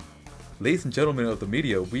 Ladies and gentlemen of the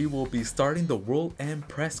media, we will be starting the World End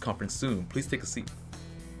press conference soon. Please take a seat.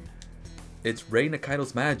 It's Rei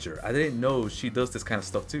Nikaidou's manager. I didn't know she does this kind of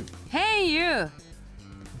stuff too. Hey, you!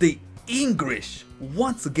 The English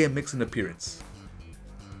once again makes an appearance.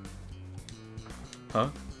 Huh?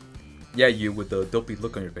 Yeah, you with the dopey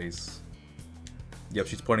look on your face. Yep,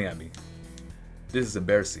 she's pointing at me. This is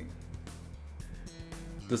embarrassing.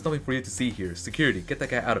 There's nothing for you to see here. Security, get that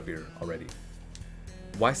guy out of here already.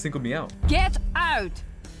 Why single me out? Get out!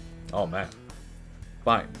 Oh man.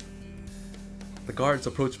 Fine. The guards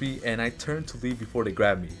approach me and I turn to leave before they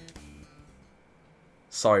grab me.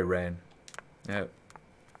 Sorry, Ren. Yeah.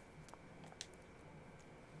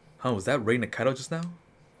 Huh, was that Rei Nikaidou just now?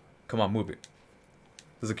 Come on, move it.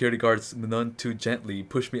 The security guards, none too gently,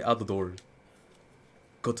 push me out the door.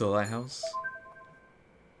 Go to the lighthouse.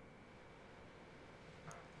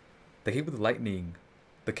 The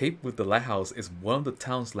Cape with the lighthouse is one of the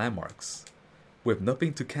town's landmarks. With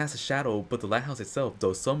nothing to cast a shadow but the lighthouse itself,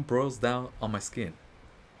 though sun broils down on my skin.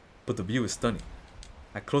 But the view is stunning.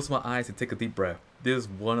 I close my eyes and take a deep breath. This is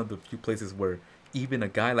one of the few places where even a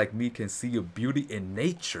guy like me can see a beauty in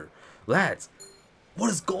nature. Lads, what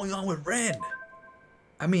is going on with Ren?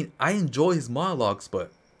 I mean, I enjoy his monologues,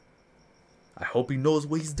 but I hope he knows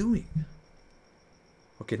what he's doing.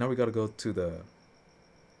 Okay, now we gotta go to the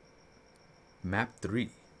map 3,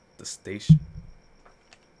 the station.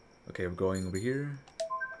 Okay, we're going over here.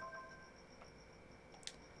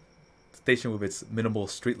 The station with its minimal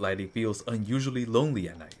street lighting feels unusually lonely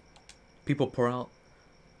at night. People pour out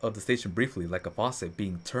of the station briefly like a faucet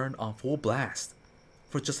being turned on full blast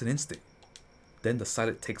for just an instant. Then the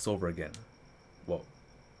silence takes over again. Whoa.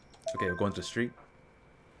 Okay, we're going to the street.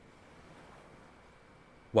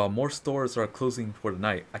 While more stores are closing for the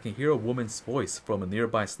night, I can hear a woman's voice from a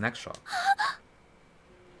nearby snack shop.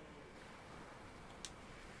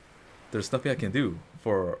 There's nothing I can do,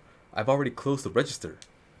 for I've already closed the register.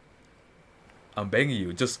 I'm begging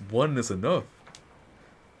you, just one is enough.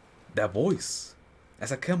 That voice.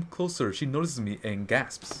 As I come closer, she notices me and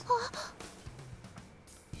gasps.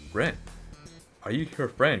 Ren, are you her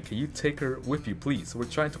friend? Can you take her with you, please? We're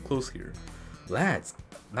trying to close here. Lads,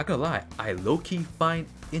 not gonna lie, I low-key find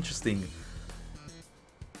interesting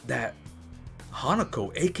that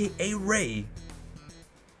Hanako, aka Rei,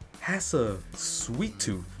 has a sweet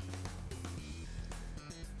tooth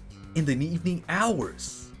in the evening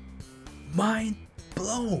hours. Mind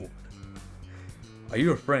blown. Are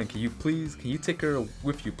you a friend? Can you take her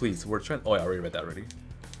with you, please? We're trying. Oh, I already read that already.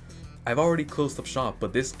 I've already closed up shop,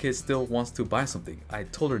 but this kid still wants to buy something. I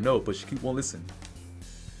told her no, but she won't listen.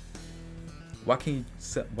 Why can't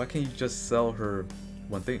you just sell her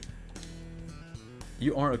one thing?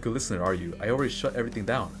 You aren't a good listener, are you? I already shut everything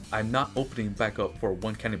down. I'm not opening back up for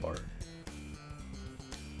one candy bar.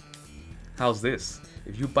 How's this?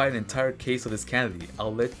 If you buy an entire case of this candy,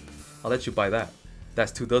 I'll let you buy that.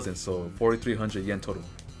 That's 2 dozen, so 4,300 yen total.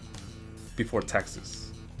 Before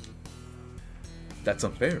taxes. That's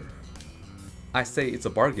unfair. I say it's a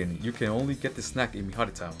bargain. You can only get this snack in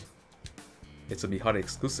Mihari Town. It's a Mihari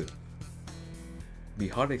exclusive.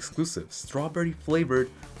 Mihari exclusive. Strawberry flavored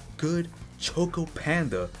good Choco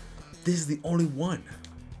Panda. This is the only one.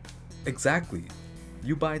 Exactly.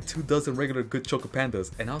 You buy 2 dozen regular good Choco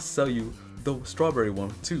Pandas and I'll sell you the strawberry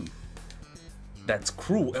one too. That's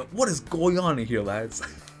cruel. And what is going on in here, lads?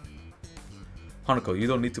 Hanako, you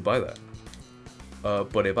don't need to buy that.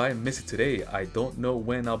 But if I miss it today, I don't know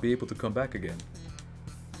when I'll be able to come back again.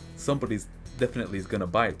 Somebody's definitely is gonna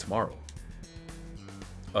buy it tomorrow.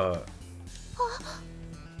 I'll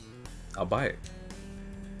buy it.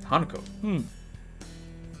 Hanako.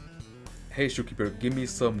 Hey, Shoekeeper, give me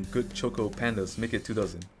some good Choco Pandas. Make it 2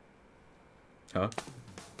 dozen. Huh?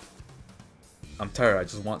 I'm tired. I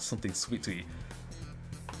just want something sweet to eat.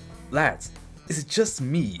 Lads, is it just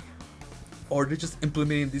me? Or they're just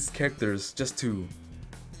implementing these characters just to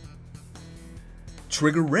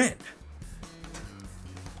trigger Ren?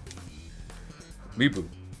 Mibu.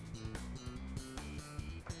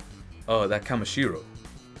 Oh, that Kamashiro.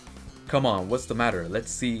 Come on, what's the matter?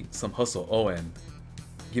 Let's see some hustle. Oh, and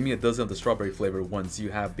give me a dozen of the strawberry flavored ones you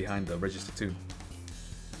have behind the register too.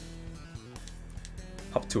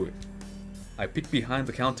 Hop to it. I peek behind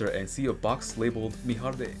the counter and see a box labeled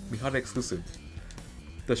Mihare exclusive.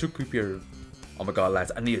 The shoekeeper. Oh my god,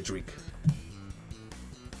 lads, I need a drink.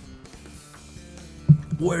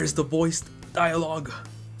 Where's the voiced dialogue?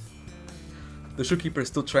 The shoekeeper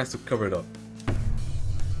still tries to cover it up.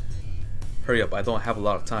 Hurry up, I don't have a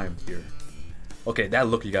lot of time here. Okay, that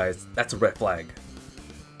look, you guys, that's a red flag.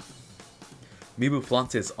 Mibu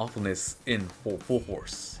flaunts his awfulness in full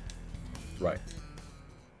force. Right.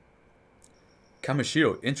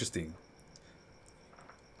 Kamashiro, interesting.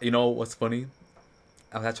 You know what's funny?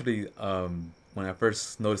 I was actually, when I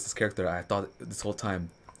first noticed this character, I thought this whole time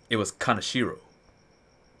it was Kanashiro.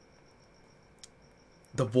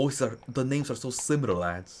 The names are so similar,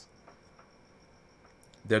 lads.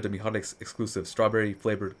 They're the Mihare exclusive strawberry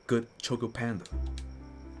flavored good Choco Panda.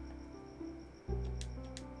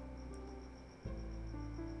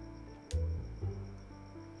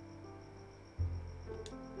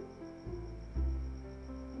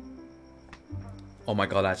 Oh my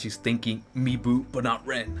god, she's thinking Mibu, but not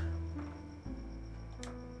Ren.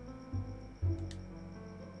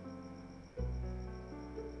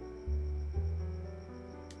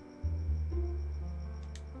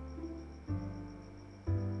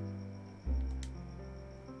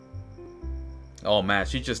 Oh man,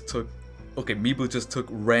 she just took... Okay, Mibu just took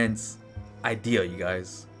Ren's idea, you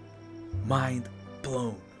guys. Mind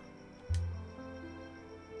blown.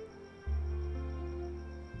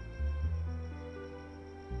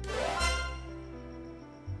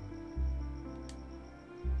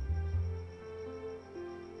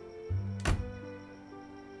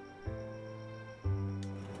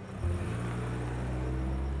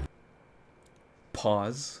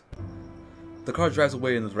 Pause. The car drives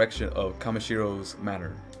away in the direction of Kamashiro's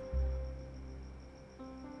manor.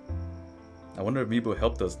 I wonder if Mibu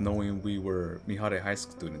helped us knowing we were Mihare high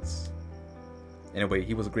school students. Anyway,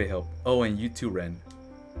 he was a great help. Oh, and you too, Ren.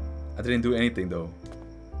 I didn't do anything though.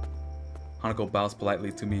 Hanako bows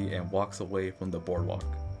politely to me and walks away from the boardwalk.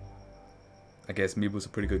 I guess Mibu's a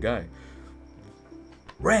pretty good guy.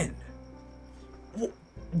 Ren!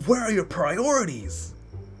 Where are your priorities?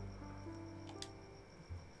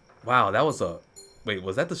 Wow, that was a... Wait,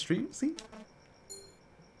 was that the street scene?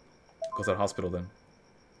 Goes to the hospital then.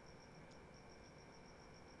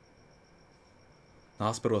 The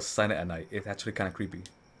hospital is silent at night. It's actually kind of creepy.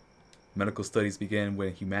 Medical studies begin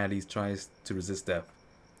when humanity tries to resist death.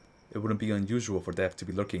 It wouldn't be unusual for death to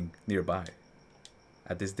be lurking nearby.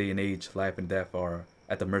 At this day and age, life and death are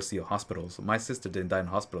at the mercy of hospitals. My sister didn't die in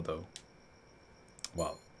hospital though.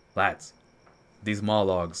 Wow, lads, these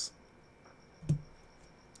monologues...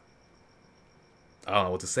 I don't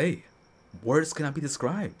know what to say. Words cannot be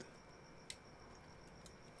described.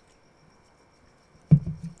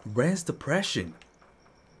 Ren's depression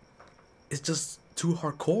is just too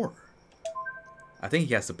hardcore. I think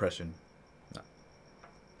he has depression. No.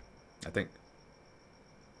 I think.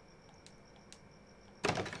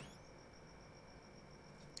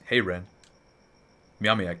 Hey Ren.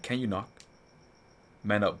 Miyamiya, can you knock?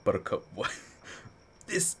 Man up, Buttercup. What?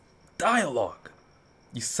 This dialogue.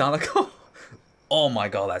 You sound like... Oh my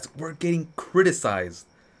god, lads, we're getting criticized.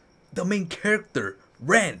 The main character,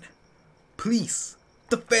 Ren. Please,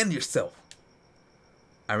 defend yourself.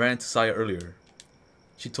 I ran into Saya earlier.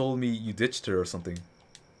 She told me you ditched her or something.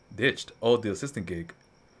 Ditched? Oh, the assistant gig.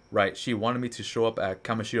 Right, she wanted me to show up at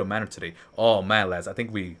Kamashiro Manor today. Oh man, lads, I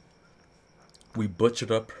think we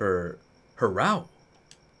butchered up her route.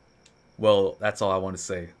 Well, that's all I want to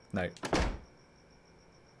say. Night.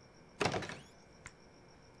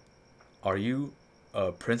 Are you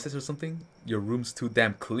a princess or something? Your room's too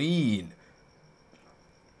damn clean.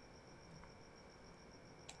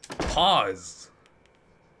 Pause.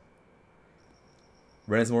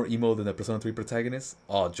 Ren is more emo than the Persona 3 protagonist?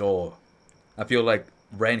 Oh, Joel. I feel like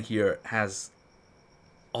Ren here has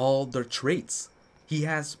all their traits. He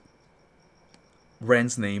has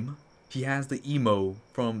Ren's name. He has the emo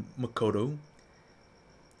from Makoto.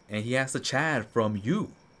 And he has the Chad from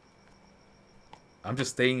You. I'm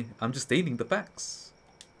just stating the facts.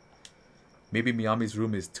 Maybe Miyami's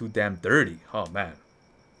room is too damn dirty. Oh man.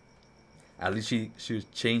 At least she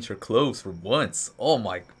should change her clothes for once. Oh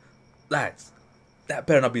my, lads, that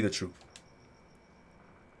better not be the truth.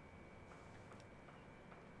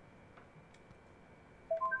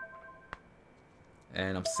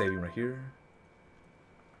 And I'm saving right here.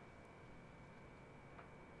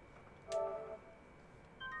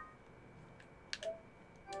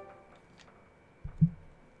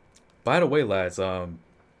 By the way, lads, I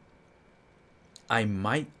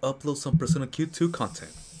might upload some Persona Q2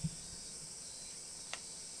 content.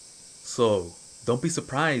 So, don't be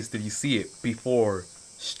surprised if you see it before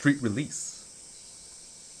street release.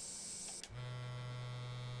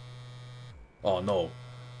 Oh no.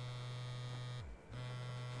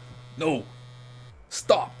 No!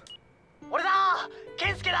 Stop!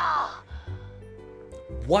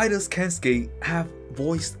 Why does Kensuke have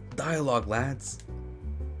voiced dialogue, lads?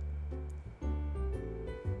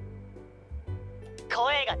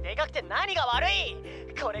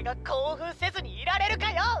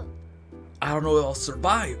 I don't know if I'll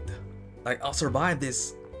survive. Like, I'll survive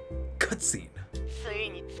this cutscene. つい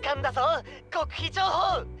に掴んだぞ極秘情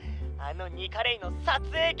報あのニカレイの撮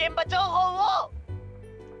影現場情報を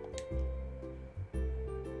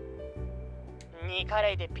ニカ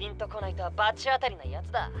レイでピンとこないとはバチ当たりなや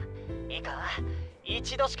つだいいか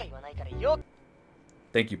一度しか言わないからよ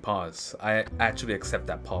Thank you, pause. I actually accept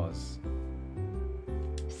that pause.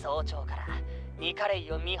 早朝からニカレ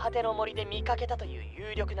イを見果ての森で見かけたという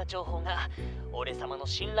有力な情報が俺様の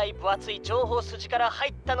信頼分厚い情報筋から入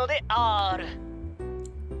ったのである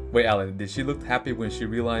Wait, Alan, did she look happy when she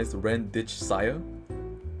realized Ren ditched Saya?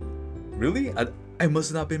 Really? I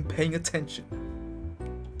must not have been paying attention.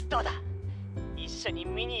 どうだ一緒に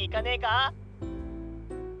見に行かねえか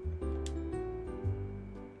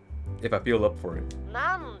If I feel up for it.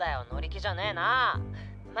 なんだよ乗り気じゃねえな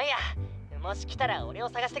まあいいやもし来たら俺を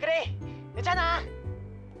探してくれじゃあな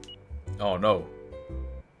Oh no.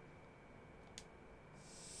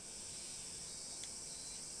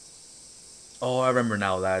 Oh, I remember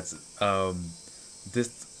now, lads.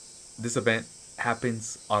 This event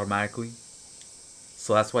happens automatically,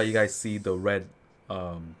 so that's why you guys see the red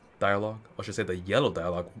dialogue, or should I say the yellow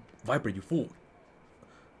dialogue. Viper, you fool!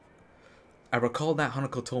 I recall that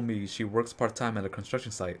Hanako told me she works part-time at a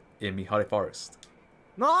construction site in Mihare Forest.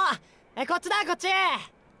 もうこっちだこっち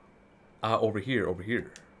Over here.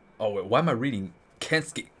 Oh wait, why am I reading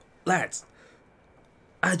Kensuke? Lads,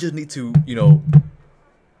 I just need to, you know,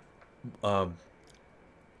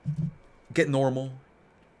 get normal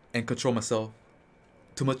and control myself.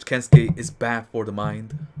 Too much Kensuke is bad for the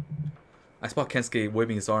mind. I spot Kensuke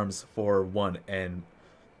waving his arms for one and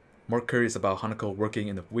more curious about Hanako working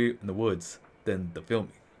in the woods than the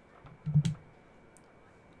filming.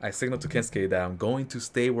 I signal to Kensuke that I'm going to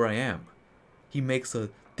stay where I am. He makes a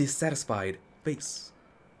dissatisfied face.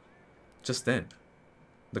 Just then,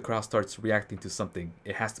 the crowd starts reacting to something.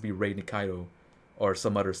 It has to be Rei Nikaidou or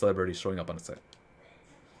some other celebrity showing up on the set.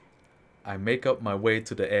 I make up my way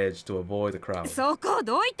to the edge to avoid the crowd.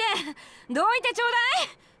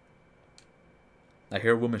 I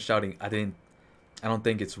hear a woman shouting, I don't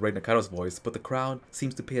think it's Rei Nikaidou's voice, but the crowd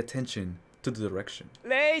seems to pay attention to the direction.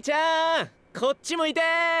 レイちゃんこっち向いて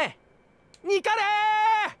ニカレ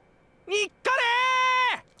ーニカレ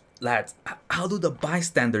ー Lads, how do the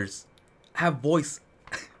bystanders have voice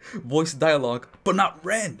dialogue, but not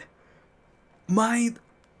Ren? Mind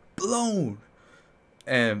blown.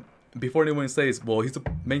 And before anyone says, well, he's the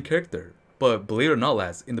main character. But believe it or not,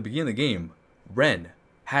 lads, in the beginning of the game, Ren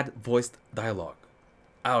had voiced dialogue.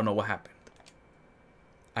 I don't know what happened.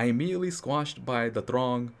 I immediately squashed by the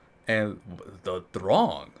throng, and the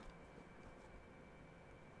throng.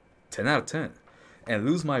 10 out of 10. And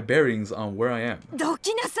lose my bearings on where I am. ど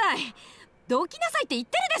きなさいって言ってる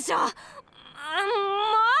でしょもう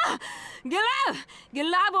Get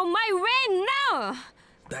out of my way now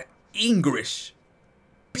That English.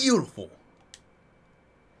 Beautiful.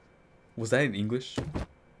 Was that in English?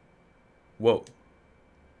 Whoa.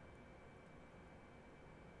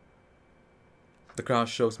 The crowd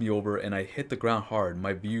shoves me over and I hit the ground hard.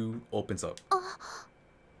 My view opens up.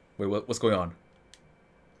 Wait, what's going on?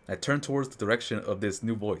 I turn towards the direction of this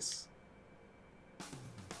new voice.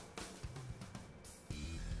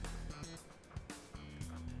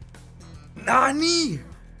 Nani?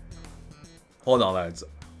 Hold on, lads.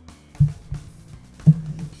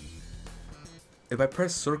 If I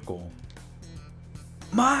press circle,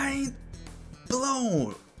 mind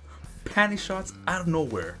blown. Panty shots out of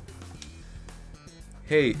nowhere.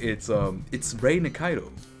 Hey, it's Rei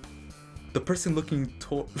Nikaidou. The person looking.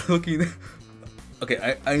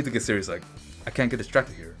 Okay, I need to get serious. Like, I can't get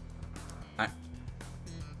distracted here.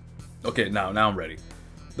 Okay, now I'm ready.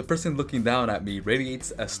 The person looking down at me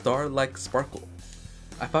radiates a star-like sparkle.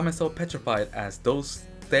 I find myself petrified as those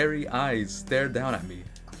starry eyes stare down at me.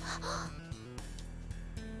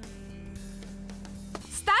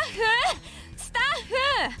 スタッ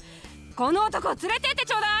フこの男を連れてって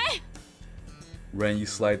ちょうだい Ren, you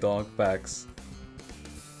sly dog. Facts.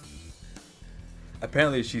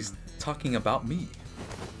 Apparently she's talking about me.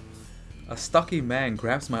 A stocky man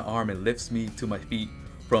grabs my arm and lifts me to my feet.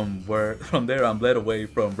 From there I'm led away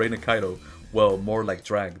from Rei Nikaidou. Well, more like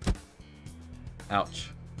dragged. Ouch.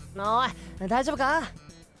 おい、大丈夫か?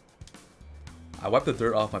 I wipe the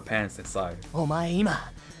dirt off my pants and sigh. お前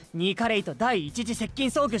今、ニカレイと第一次接近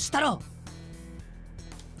遭遇したろ?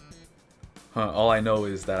 All I know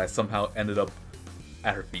is that I somehow ended up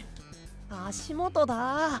at her feet. 足元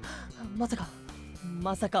だ。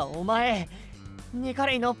まさかお前、ニカ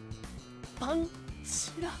レイのパン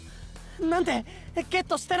チラなんてゲッ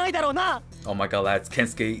トしてないだろうな。 Oh my god, lads,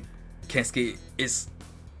 Kensuke is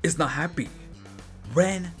not happy.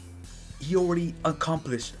 Ren, he already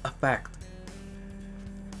accomplished a fact.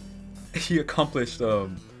 He accomplished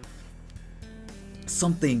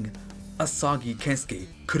something Asagi Kensuke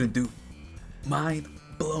couldn't do. Mind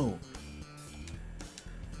blown.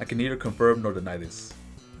 I can neither confirm nor deny this.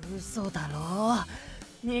 嘘だろ。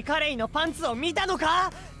ニカレイのパンツを見たの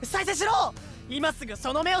か？再生しろ。今すぐ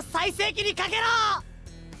その目を再生機にかけろ。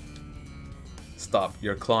 Stop,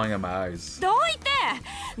 you're clawing at my eyes. どいて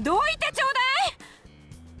ちょう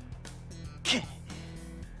だい。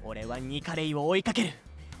俺はニカレイを追いかける。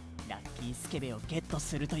ラッキースケベをゲット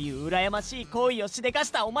するという羨ましい行為をしでか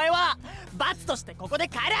したお前は罰としてここで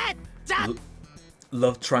帰れ。じゃ。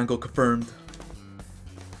Love triangle confirmed.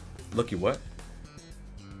 Lucky what?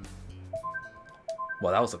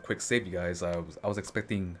 Well, that was a quick save, you guys. I was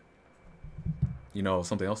expecting, you know,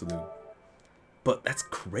 something else to do. But that's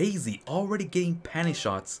crazy. Already getting panty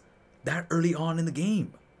shots that early on in the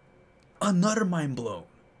game. Another mind blown.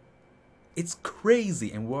 It's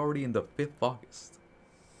crazy, and we're already in the 5th of August.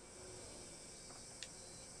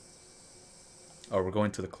 Oh, we're going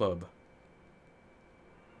to the club.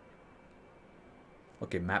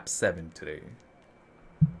 Okay, map 7 today.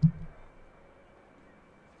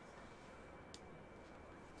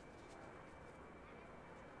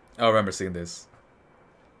 I remember seeing this.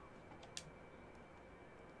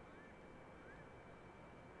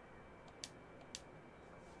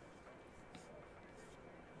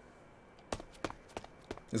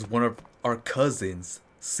 It's one of our cousins'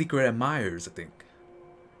 secret admirers, I think.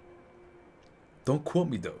 Don't quote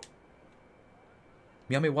me though.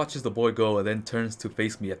 Miyame watches the boy go and then turns to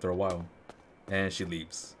face me after a while. And she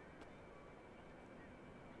leaves.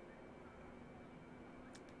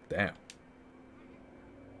 Damn.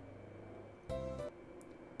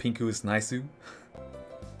 Pinku is Naisu.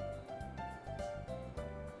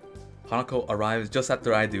 Hanako arrives just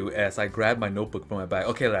after I do as I grab my notebook from my bag.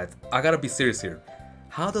 Okay lads, I gotta be serious here.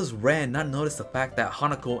 How does Ren not notice the fact that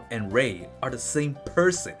Hanako and Rei are the same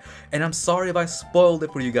person? And I'm sorry if I spoiled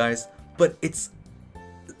it for you guys, but it's...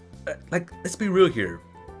 like, let's be real here.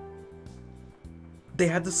 They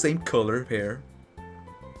have the same color of hair.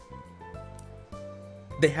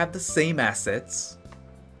 They have the same assets.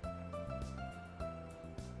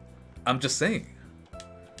 I'm just saying.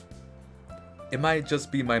 It might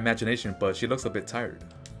just be my imagination, but she looks a bit tired.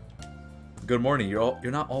 Good morning.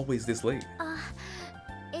 You're not always this late.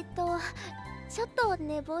 ちょっと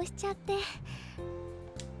寝坊しちゃって。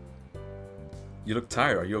You look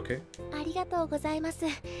tired. Are you okay? ありがとうございます。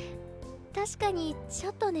確かにち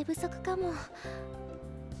ょっと寝不足かも。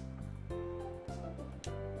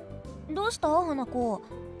どうした花子？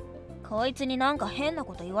こいつになんか変な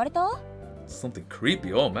こと言われた？ Something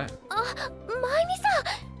creepy. Oh man. あ、まゆみさん、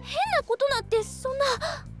変なことなんてそんな。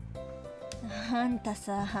あんた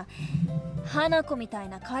さ、花子みたい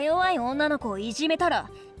なか弱い女の子をいじめたら、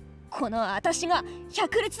この私が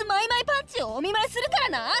百列マイマイパンチをお見舞いするから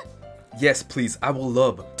な。Yes, please. I will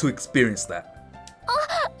love to experience that. あ、い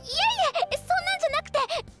え、そんなんじゃなくて、ち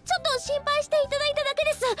ょっと心配していただいただけ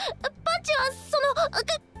です。パンチは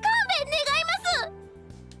勘弁願いま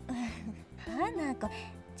す。花子、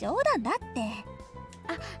冗談だって。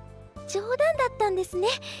あ、冗談だったんですね。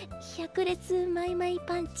百列マイマイ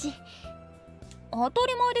パンチ。当た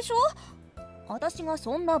り前でしょ。私が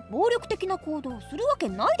そんな暴力的な行動をするわけ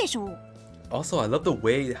ないでしょ。 Also, I love the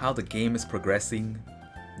way how the game is progressing,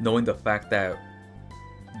 knowing the fact that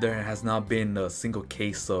there has not been a single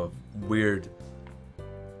case of weird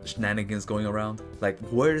shenanigans going around. Like,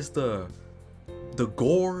 where's the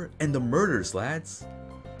gore and the murders, lads?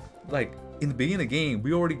 Like, in the beginning of the game,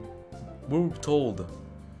 we were told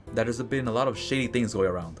that there's been a lot of shady things going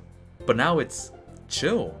around. But now it's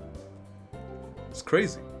chill. It's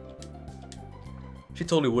crazy. She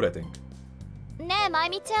totally would, I think. ねえ、まゆ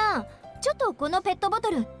みちゃん、ちょっとこのペットボト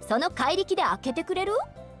ル、その怪力で開けてくれる？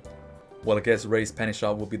 Well, I guess Ray's panty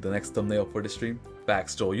shot will be the next thumbnail for the stream.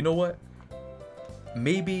 Facts, Joel. You know what?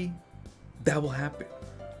 Maybe that will happen.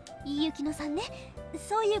 ゆきのさんね、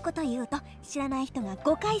そういうこと言うと知らない人が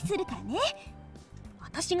誤解するからね。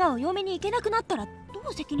私がお嫁に行けなくなったらど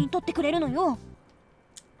う責任取ってくれるのよ。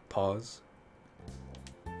 Pause.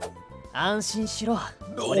 安心しろ、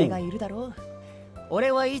俺がいるだろう。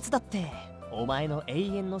俺はいつだってお前の永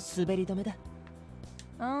遠の滑り止めだ。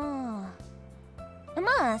ま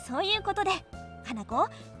あそういうことで、花子、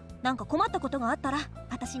なんか困ったことがあったら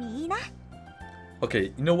私に言いな。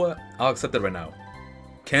 Okay, you know what? I'll accept it right now.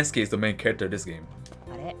 Kensuke is the main character of this game.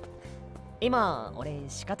 あれ、今俺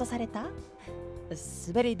仕方された？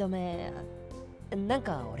滑り止め、なん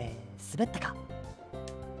か俺滑ったか？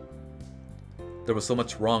 There was so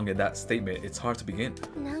much wrong in that statement, it's hard to begin.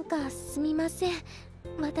 なんかすみません、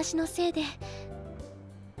私のせいで。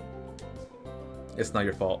 It's not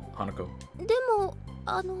your fault, Hanako. でも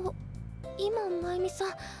今まゆみさん、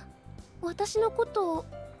私のことを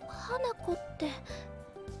花子って。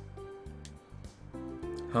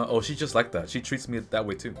 Huh? Oh, she's just like that. She treats me that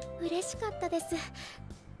way too. 嬉しかったです。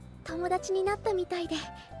友達になったみたいで。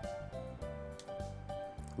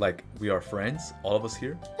 Like, we are friends? All of us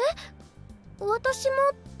here? 私も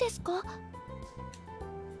ですか？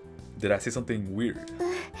 Did I say something weird?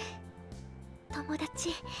 友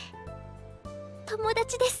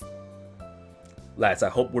達です。 Lads,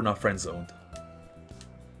 I hope we're not friend zoned.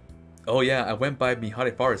 Oh yeah, I went by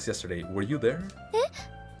Mihare Forest yesterday. Were you there?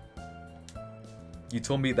 You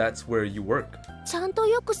told me that's where you work. ちゃんと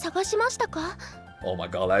よく探しましたか？ Oh my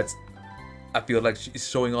god, lads. I feel like she's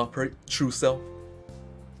showing off her true self.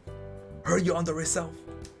 Her yandere self.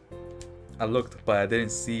 I looked, but I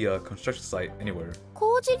didn't see a construction site anywhere.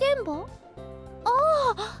 工事現場？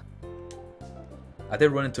ああ。 I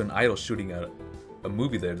did run into an idol shooting at a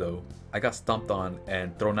movie there though. I got stomped on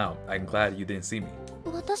and thrown out. I'm glad you didn't see me.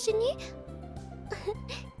 私に？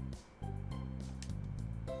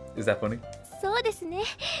 Is that funny? そうですね。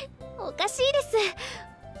おかしいで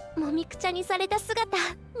す。もみくちゃにされた姿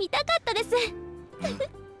見たかったです。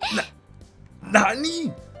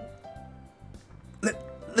Nani?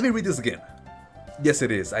 Let me read this again. Yes,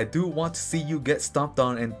 it is. I do want to see you get stomped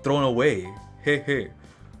on and thrown away. Hey, hey.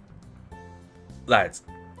 Lads,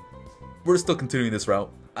 we're still continuing this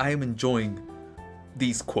route. I am enjoying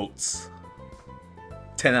these quotes.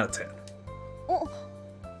 10 out of 10. お、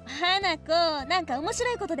花子、なんか面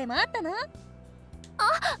白いことでもあったの？あ、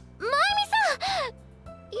まゆみさん。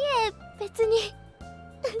いえ、別に。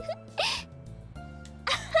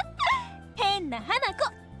変な花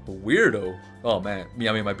子。 Weirdo. Oh man,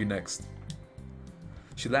 Miyami might be next.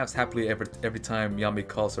 She laughs happily every time Miyami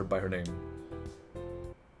calls her by her name.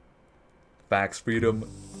 Facts, freedom.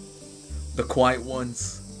 The quiet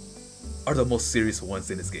ones are the most serious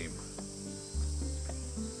ones in this game.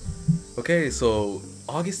 Okay, so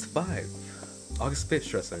August 5th,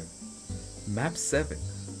 should I say? Map 7.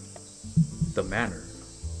 The Manor.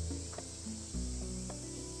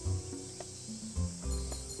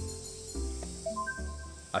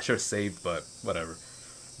 I should have saved, but whatever.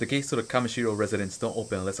 The gates to the Kamishiro residence don't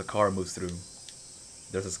open unless a car moves through.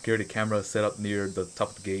 There's a security camera set up near the top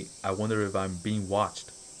of the gate. I wonder if I'm being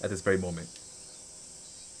watched at this very moment.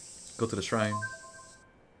 Go to the shrine.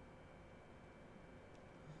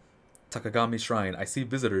 Takagami Shrine. I see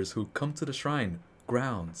visitors who come to the shrine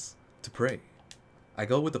grounds to pray. I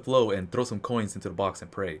go with the flow and throw some coins into the box and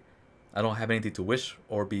pray. I don't have anything to wish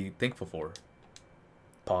or be thankful for.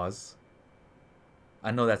 Pause. I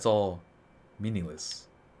know that's all meaningless.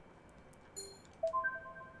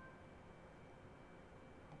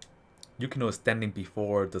 Yukino is standing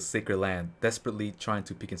before the sacred land, desperately trying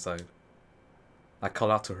to peek inside. I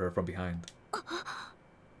call out to her from behind.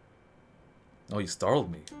 Oh, you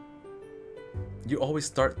startled me. You always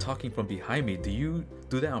start talking from behind me. Do you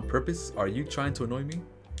do that on purpose? Are you trying to annoy me?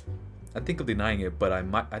 I think of denying it, but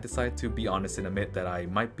I decide to be honest and admit that I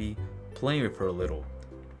might be playing with her a little.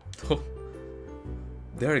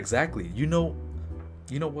 There, exactly. You know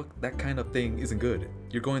what? That kind of thing isn't good.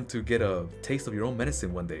 You're going to get a taste of your own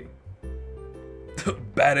medicine one day.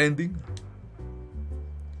 Bad ending.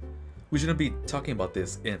 We shouldn't be talking about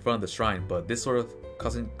this in front of the shrine, but this sort of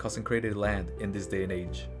consecrated land in this day and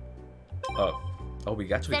age. Oh, we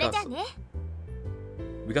got some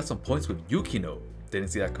points with Yukino. Didn't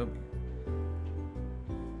see that coming.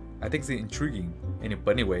 I think it's intriguing.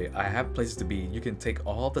 But anyway, I have places to be. You can take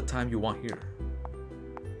all the time you want here.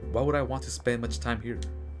 Why would I want to spend much time here?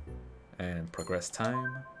 And progress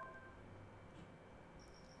time.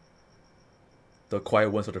 The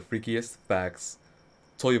quiet ones are the freakiest. Facts.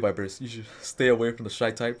 Told you, Vipers, you should stay away from the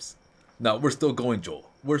shy types. Now we're still going,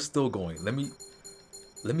 Joel. We're still going. Let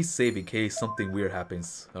me save in case something weird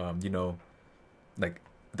happens. You know, like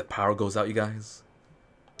the power goes out, you guys.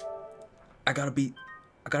 I gotta be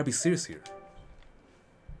serious here.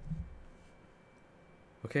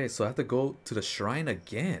 Okay, so I have to go to the shrine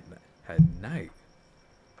again at night.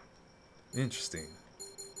 Interesting.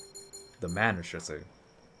 The manor, should I say.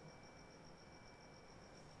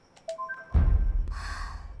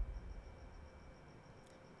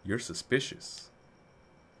 You're suspicious.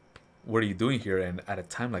 What are you doing here and at a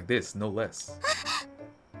time like this, no less?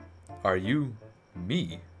 Are you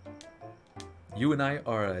me? You and I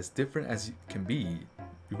are as different as you can be.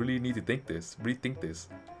 You really need to rethink this.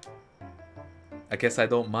 I guess I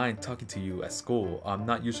don't mind talking to you at school. I'm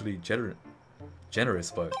not usually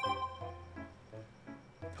generous, but...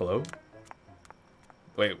 Hello?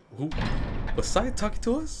 Wait, who? Was Sai talking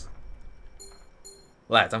to us?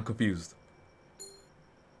 Lads, I'm confused.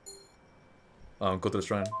 Go to the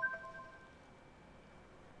shrine.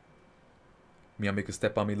 Mia make a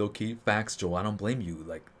step on me low-key. Facts, Joel, I don't blame you.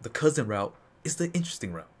 Like, the cousin route is the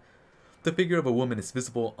interesting route. The figure of a woman is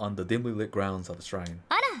visible on the dimly lit grounds of the shrine.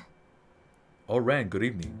 Oh, Ran, good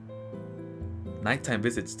evening. Nighttime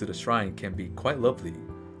visits to the shrine can be quite lovely.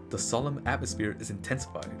 The solemn atmosphere is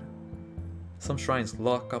intensified. Some shrines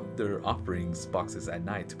lock up their offerings boxes at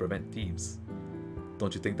night to prevent thieves.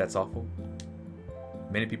 Don't you think that's awful?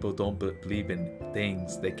 Many people don't believe in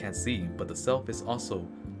things they can't see, but the self is also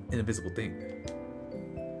an invisible thing.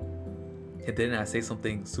 And didn't I say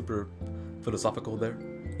something super philosophical there?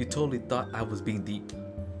 You totally thought I was being deep.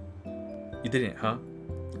 You didn't, huh?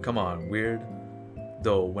 Come on, weird.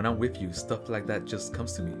 Though, when I'm with you, stuff like that just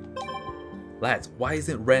comes to me. Lads, why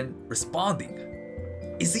isn't Ren responding?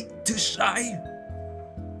 Is he too shy?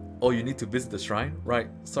 Oh, you need to visit the shrine? Right,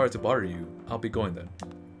 sorry to bother you. I'll be going then.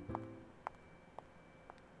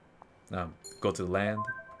 Now, go to the land.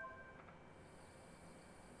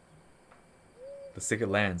 The sacred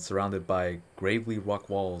land, surrounded by gravely rock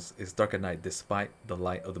walls, is dark at night despite the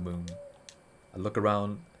light of the moon. I look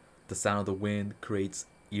around. The sound of the wind creates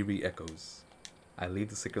eerie echoes. I leave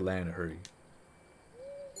the sacred land in a hurry.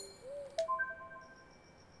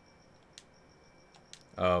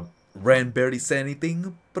 Ren barely said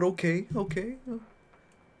anything, but okay.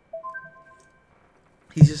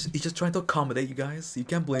 He's just trying to accommodate you guys. You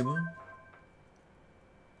can't blame him.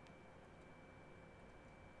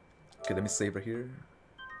 Okay, let me save right here.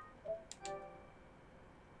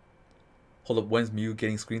 Hold up, when's Mew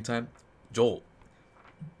getting screen time? Joel,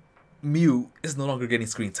 Mew is no longer getting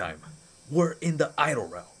screen time. We're in the idle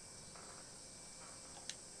route.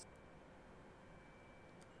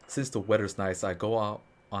 Since the weather's nice, I go out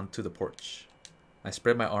onto the porch. I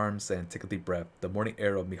spread my arms and take a deep breath. The morning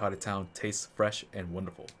air of Mihara Town tastes fresh and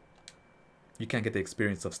wonderful. You can't get the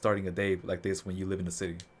experience of starting a day like this when you live in the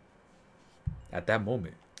city. At that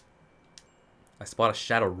moment, I spot a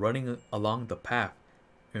shadow running along the path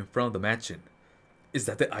in front of the mansion. Is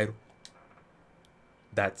that the idol?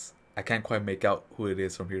 I can't quite make out who it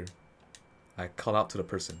is from here. I call out to the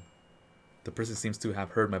person. The person seems to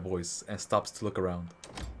have heard my voice and stops to look around.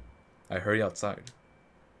 I hurry outside.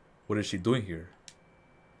 What is she doing here?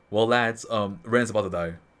 Well, lads, Ren's about to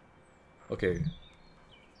die. Okay.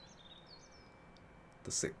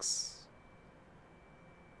 The 6.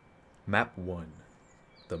 Map 1.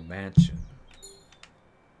 The mansion.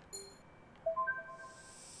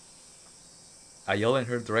 I yell in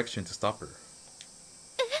her direction to stop her.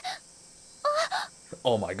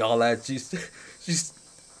 Oh my god, lad, she's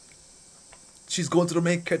going to the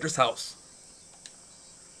main character's house.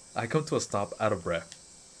 I come to a stop, out of breath.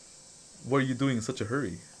 What are you doing in such a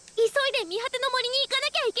hurry?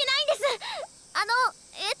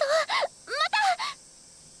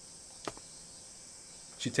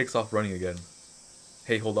 She takes off running again.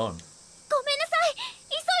 Hey, hold on.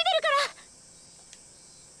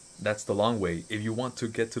 That's the long way. If you want to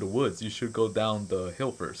get to the woods, you should go down the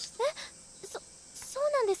hill first.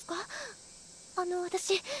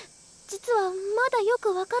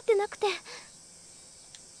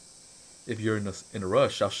 If you're in a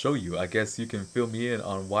rush, I'll show you. I guess you can fill me in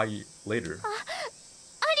on why later.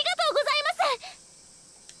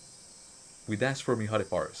 We dash for Mihare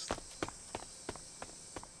Forest.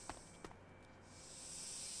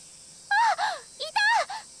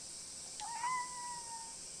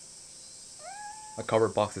 A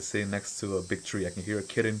cardboard box is sitting next to a big tree. I can hear a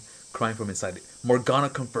kitten crying from inside it. Morgana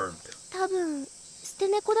confirmed.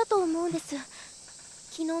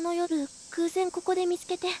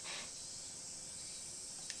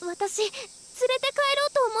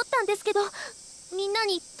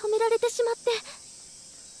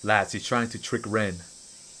 Lads, she's trying to trick Ren.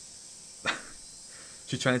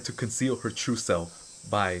 She's trying to conceal her true self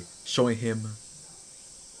by showing him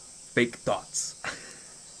fake thoughts.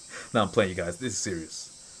 Now I'm playing, you guys. This is serious.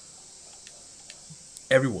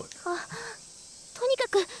 Everyone.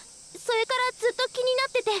 っと気にな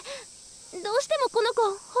ってて、どうしてもこの子放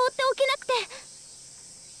っておけなくて。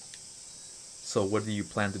 So what do you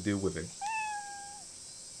plan to do with it?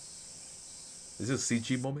 Is this a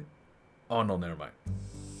CG moment? Oh no, never mind.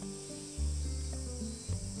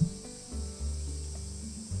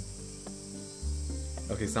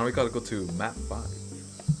 Okay, so now we gotta go to map 5.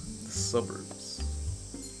 The suburbs.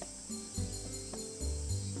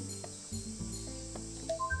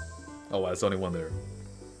 Oh wow, there's only one there.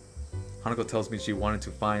 Hanako tells me she wanted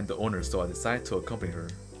to find the owner, so I decide to accompany her.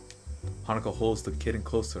 Hanako holds the kitten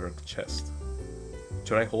close to her chest.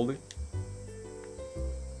 Should I hold it?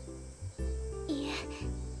 いえ、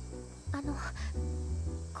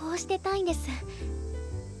こうしてたいんです。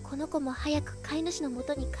この子も早く飼い主の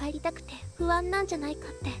元に帰りたくて不安なんじゃないか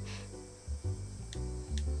って。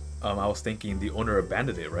I was thinking the owner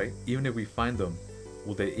abandoned it, right? Even if we find them,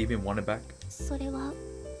 will they even want it back? それは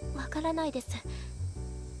わからないです。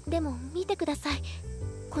でも見てください。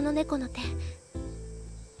この猫の手。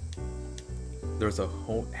There's a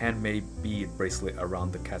handmade bead bracelet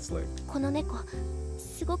around the cat's leg. この猫、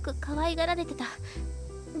すごく可愛がられてた。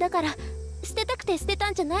だから捨てたくて捨てた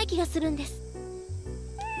んじゃない気がするんです。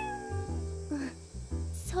うん、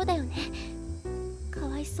そうだよね。か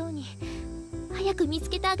わいそうに。早く見つ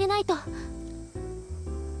けてあげないと。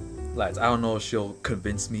Lads, I don't know if she'll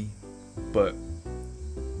convince me, but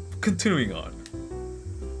continuing on.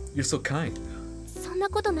 You're so kind. そんな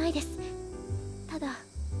ことないです。ただ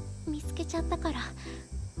見つけちゃったから。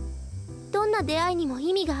どんな出会いにも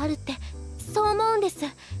意味があるってそう思うんです。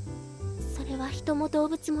それは人も動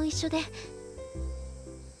物も一緒で。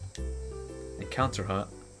Encounter, huh?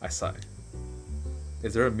 I sigh.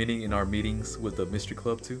 Is there a meaning in our meetings with the mystery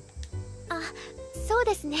club too? あ、そう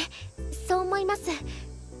ですね。そう思います。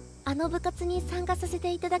あの部活に参加させ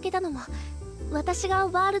ていただけたのも私が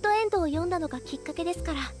ワールドエンドを読んだのがきっかけです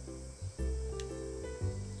から。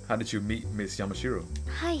How did you meet Miss Yamashiro?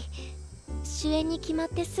 はい、主演に決まっ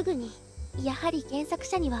てすぐにやはり原作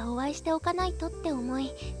者にはお会いしておかないとって思い。い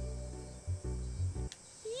やー、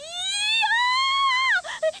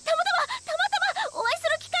たまたまお会いす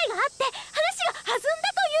る機会があって話が弾ん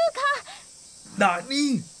だというか。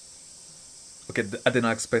Nani? Okay, I did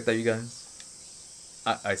not expect that, you guys.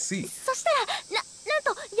 I see. そしたらなんと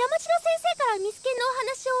山城先生からミスケンのお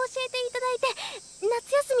話を教えていただいて、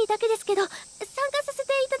夏休みだけですけど参加させて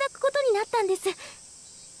いただくことになったんです。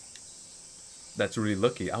 That's really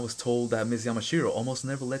lucky. I was told that Miss Yamashiro almost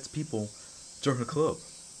never lets people join her club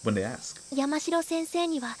when they ask. 山城先生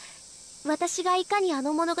には私がいかにあ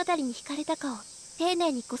の物語に惹かれたかを丁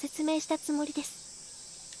寧にご説明したつもりで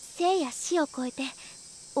す。生や死を超えて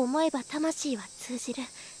思えば魂は通じる。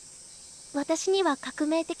私には革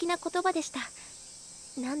命的な言葉でした。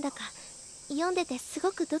なんだか読んでてす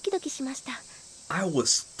ごくドキドキしました。 I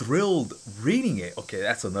was thrilled reading it. Okay,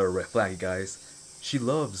 that's another red flag, you guys. She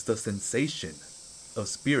loves the sensation of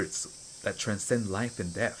spirits that transcend life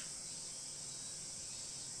and death.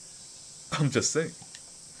 I'm just saying.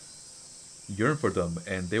 Yearn for them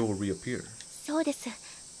and they will reappear. そうです。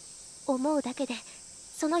思うだけで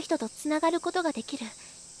その人とつながることができる。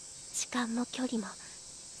時間も距離も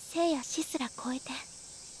生や死すら超えて。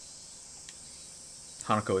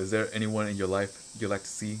 Hanako, is there anyone in your life you'd like to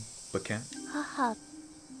see but can't? 母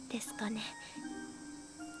ですかね。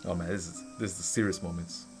 Oh man, this is the serious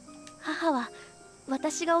moments. 母は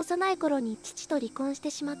私が幼い頃に父と離婚して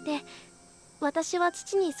しまって、私は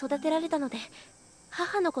父に育てられたので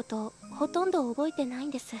母のことほとんど覚えてない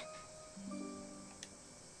んです。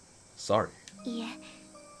 Sorry. いえ、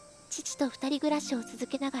父と二人暮らしを続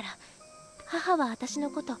けながら母は私の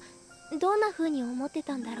ことどんな風に思って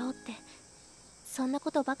たんだろうって、そんな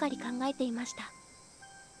ことばかり考えていました。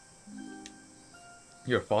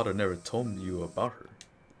 Your father never told you about her.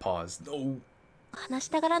 Pause. No. 話し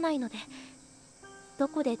たがらないのでど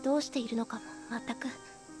こでどうしているのかも全く。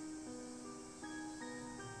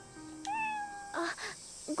あ、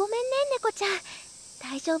ごめんね猫ちゃん。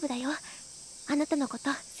大丈夫だよ。あなたのこ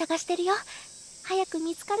と探してるよ。早く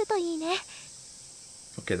見つかるといいね。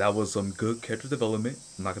 Okay, that was some good character development.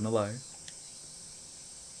 I'm not gonna lie.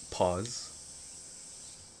 Pause.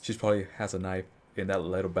 She probably has a knife in that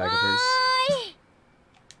little bag of hers.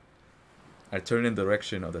 I turn in the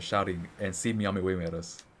direction of the shouting and see Miyami waving at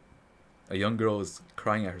us. A young girl is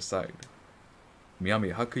crying at her side.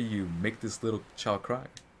 Miyami, how could you make this little child cry?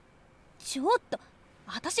 ちょっと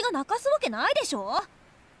私が泣かすわけないでしょ。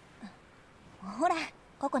ほら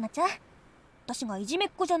ココナちゃん、私がいじめっ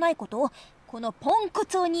子じゃないことをこのポンコ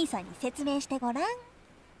ツお兄さんに説明してごらん。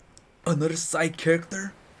 Another side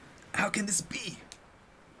character? How can this be?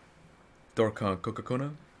 Dorkan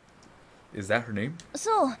Kokakona? Is that her name?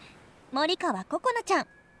 そう、森川ココナちゃん。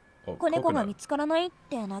 Oh, 子猫が coconut. 見つからないっ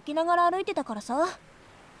て泣きながら歩いてたからさ、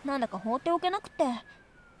なんだか放っておけなくて。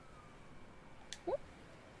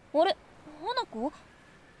あれ、花子、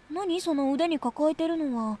何その腕に抱えてる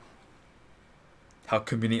のは。 How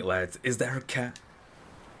convenient, lads. Is that her cat?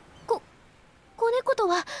 子猫と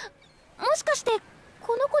はもしかして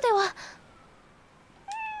この子では。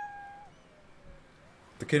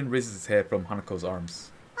 The kitten raises its head from Hanako's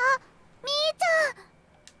arms. みーちゃん、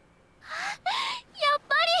やっ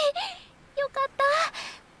ぱりよかった。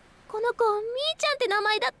この子みーちゃんって名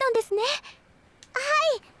前だったんですね。は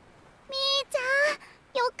い、みーちゃん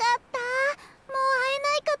よかった。もう会え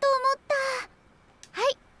ないかと思った。は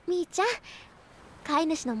い、みーちゃん、飼い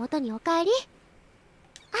主の元にお帰り。ありが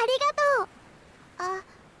とう。あ、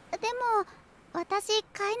でも私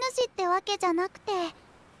飼い主ってわけじゃなくて。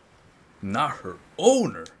 Not her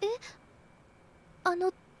owner.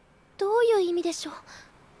 どういう意味でしょう。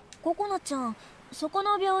ココナちゃん、そこ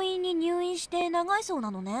の病院に入院して長いそう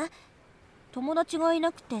なのね。友達がい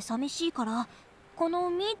なくて寂しいから、こ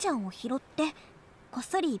のみーちゃんを拾ってこっ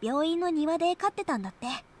そり病院の庭で飼ってたんだって。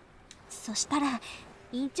そしたら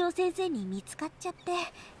院長先生に見つかっちゃって、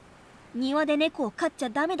庭で猫を飼っちゃ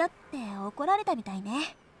ダメだって怒られたみたい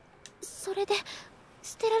ね。それで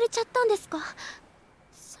捨てられちゃったんですか。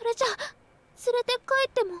それじゃ連れて帰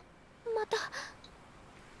ってもまた。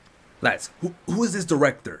 Lads, who is this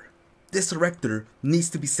director? This director needs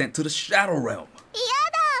to be sent to the Shadow Realm. 嫌だ、もう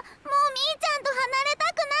みーちゃんと離れ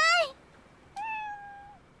たくない。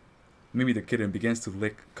 Maybe the kitten begins to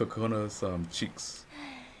lick Kokona's cheeks.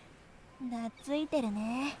 懐いてる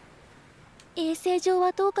ね。衛生上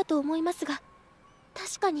はどうかと思いますが、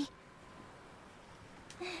確かに。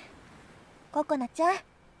ココナちゃん、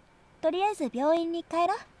とりあえず病院に帰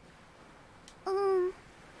ろう。うん。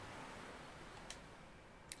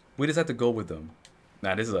 We decide to go with them.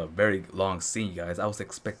 Now, this is a very long scene, guys. I was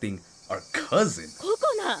expecting our cousin. コ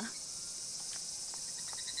コナ、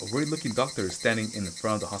 A weird-looking doctor is standing in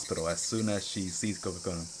front of the hospital as soon as she sees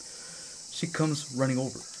Kokona. She comes running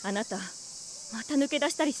over. あなたまた抜け出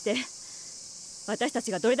したりして、私た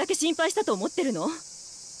ちがどれだけ心配したと思ってるの。あ、ま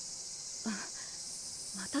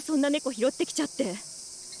たそんな猫拾ってきちゃって。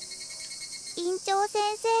院長先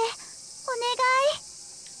生、お願い。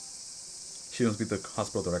 She must be the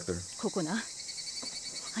hospital director. ココナ、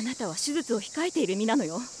あなたは手術を控えている身なの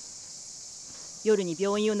よ。夜に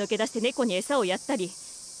病院を抜け出して猫に餌をやったり、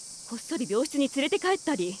こっそり病室に連れて帰っ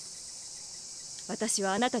たり。私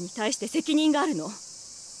はあなたに対して責任があるの。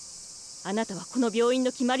あなたはこの病院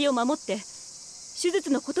の決まりを守って手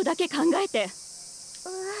術のことだけ考えて。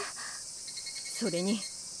それに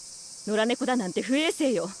野良猫だなんて不衛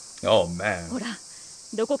生よ。 Oh, man. ほら、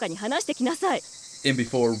どこかに話してきなさい。 And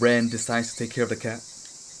before Ren decides to take care of the cat,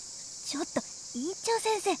 ちょっと院長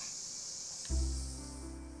先生。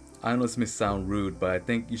 I know this may sound rude, but I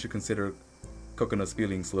think you should consider Coconut's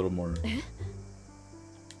feelings a little more.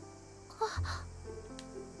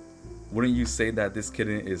 Wouldn't you say that this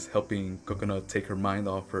kitten is helping Coconut take her mind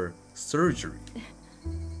off her surgery?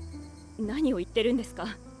 何を言ってるんですか。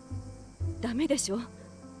ダメでしょ、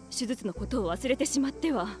手術のことを忘れてしまっ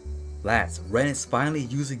ては。 Lads, Ren is finally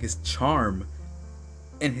using his charm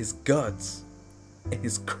and his guts and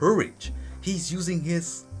his courage. He's using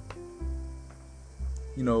his,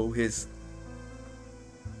 you know, his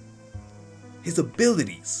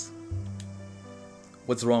abilities.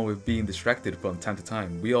 What's wrong with being distracted from time to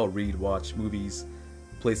time? We all read, watch movies,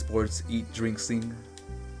 play sports, eat, drink, sing,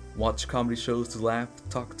 watch comedy shows to laugh,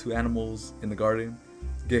 talk to animals in the garden,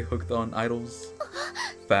 get hooked on idols.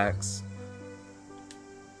 Facts.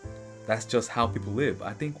 That's just how people live.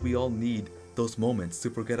 I think we all need those moments to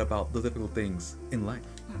forget about the difficult things in life.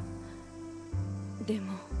 で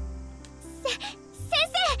も先生、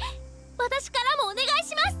私からもお願い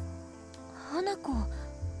します。花子、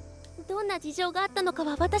どんな事情があったのか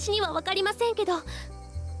は私には分かりませんけど、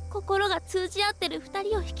心が通じ合ってる2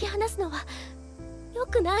人を引き離すのは良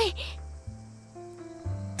くない。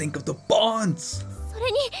 Think of the bonds! そ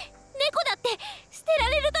れに猫だって捨てら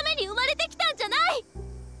れるために生まれてきたんじゃない。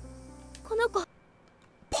この子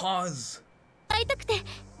Pause! 会いたくて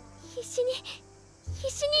必死に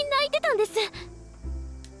泣いてたんです。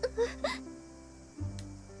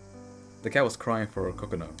 The cat was crying for a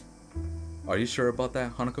coconut. Are you sure about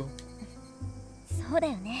that, Hanako? そうだ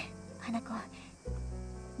よね、花子。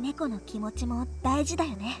猫の気持ちも大事だ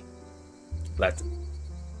よね。 Lads,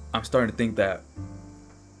 I'm starting to think that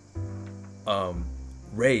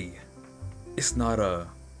Ray is not a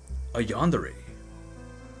yandere.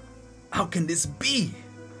 How can this be?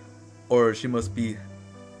 Or she must be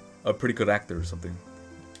a pretty good actor or something.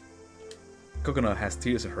 Coconut has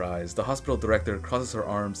tears in her eyes. The hospital director crosses her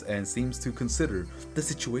arms and seems to consider the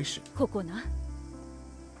situation. ココナ、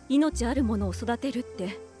命あるものを育てるっ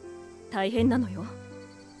て大変なのよ。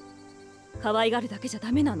可愛がるだけじゃ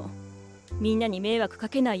ダメなの。みんなに迷惑か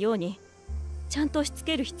けないようにちゃんとしつ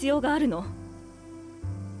ける必要があるの。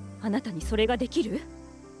あなたにそれができる？で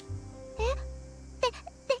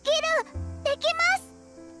きます。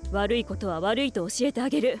悪いことは悪いと教えてあ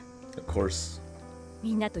げる。 Of course.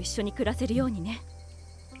 みんなと一緒に暮らせるようにね。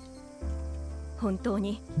本当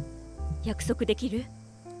に約束できる？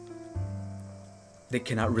 They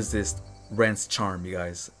cannot resist Ren's charm, you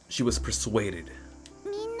guys. She was persuaded.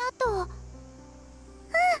 みんなと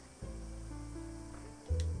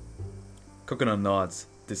Coconut nods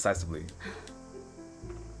decisively.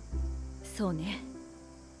 そうね。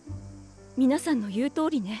皆さんの言う通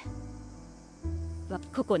りね。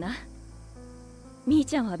ココナ、みー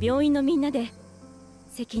ちゃんは病院のみんなで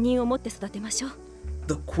責任を持って育てましょう。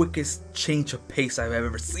 The quickest change of pace I've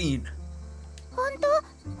ever seen. 本当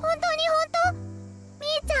み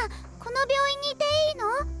ーちゃん、この病院にいていいの？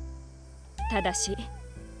ただし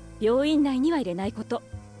病院内には入れないこと。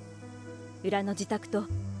裏の自宅と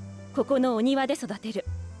ここのお庭で育てる。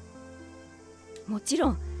もち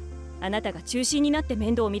ろんあなたが中心になって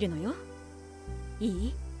面倒を見るのよ。い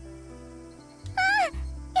い？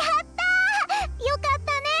よかったね、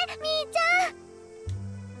みーちゃん。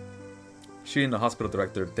 She and the hospital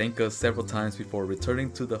director thank us several times before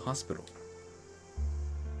returning to the hospital.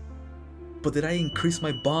 But did I increase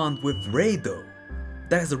my bond with Ray though?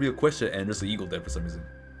 That is a real question, and there's an eagle there for some reason.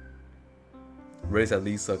 Ray's at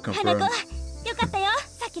least 花子 confirmed. よかったよ、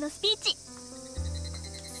さっきのスピーチ。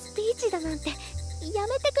スピーチだなんてやめて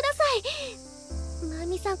ください。ま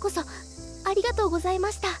みさんこそありがとうござい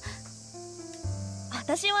ました。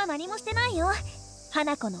私は何もしてないよ、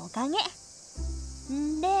花子のおかげ。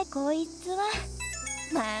んでこいつは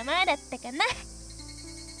まあまあだったかな。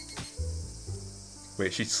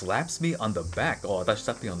 Wait, she slaps me on the back. Oh, I thought she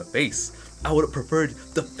slapped me on the face. I would have preferred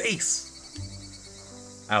the face.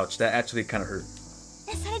 Ouch, that actually kind of hurt.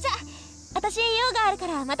 それじゃ私用があるか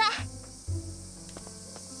らまた。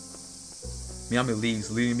 Miyami leaves,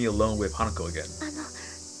 leaving me alone with Hanako again.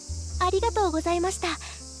 ありがとうございました。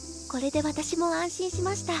これで私も安心し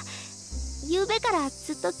ました。昨べから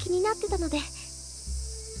ずっと気になってたので。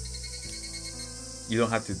 You don't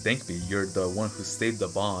have to thank me. You're the one who saved the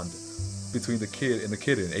bond between the kid and the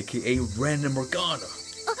kitten, aka Ren and Morgana.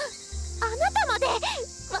 あなたまで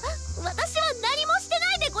私は何もして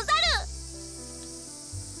ないでござる。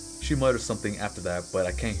 She mutters something after that, but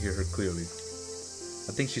I can't hear her clearly.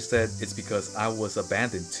 I think she said it's because I was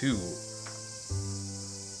abandoned too.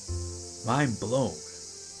 Mind blown.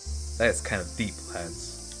 That is kind of deep,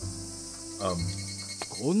 lads.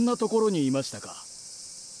 こんなところにいましたか。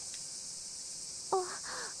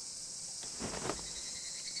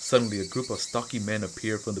Suddenly, a group of stocky men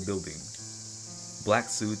appear from the building. Black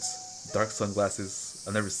suits, dark sunglasses.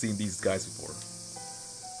 I've never seen these guys before.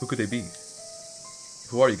 Who could they be?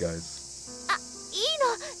 Who are you guys? あ、いい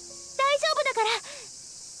の、大丈夫だから。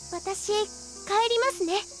私帰ります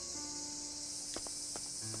ね。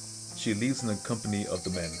 She leaves in the company of the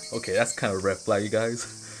men. Okay, that's kind of a red flag, you guys.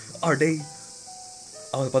 Are they?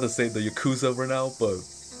 I was about to say the Yakuza right now, but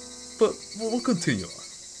we'll continue on.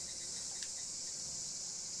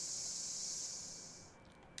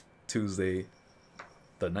 Tuesday,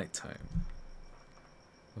 the nighttime.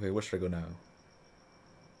 Okay, where should I go now?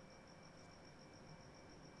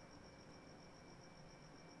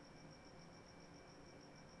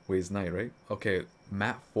 Wait, it's night, right? Okay,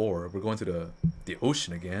 map 4. We're going to the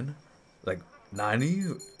ocean again. Like, Nani?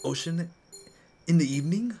 Ocean in the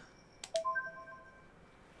evening?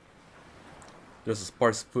 There's a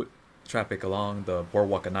sparse foot traffic along the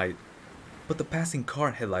boardwalk at night, but the passing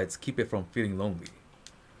car headlights keep it from feeling lonely.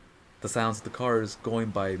 The sounds of the cars going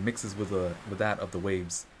by mixes with that of the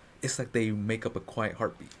waves. It's like they make up a quiet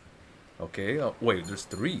heartbeat. Okay, wait, there's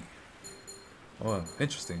 3. Oh,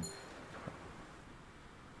 interesting.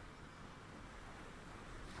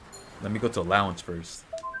 Let me go to the lounge first.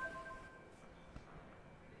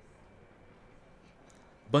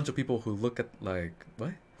 A bunch of people who look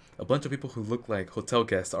like hotel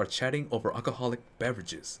guests are chatting over alcoholic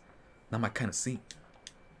beverages. Not my kind of scene.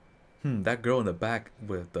 That girl in the back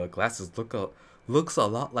with the glasses looks a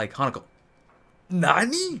lot like Hanako.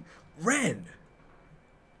 Nani? Ren!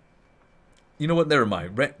 You know what? Never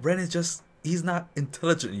mind. Ren is just... He's not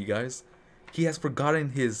intelligent, you guys. He has forgotten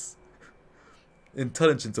his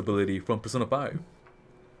intelligence ability from Persona 5.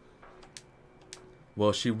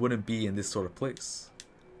 Well, she wouldn't be in this sort of place.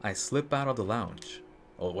 I slip out of the lounge.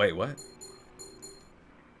 Oh, wait, what?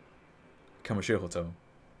 Kamoshiro Hotel.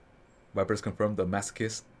 Vipers confirmed the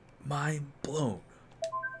masochist. Mind blown.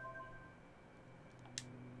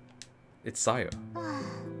 It's Saya.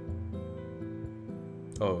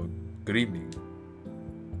 Oh, good evening.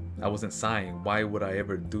 I wasn't sighing. Why would I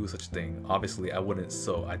ever do such a thing? Obviously, I wouldn't,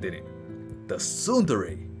 so I didn't. The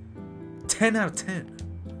tsundere! 10 out of 10.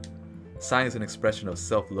 Sighing is an expression of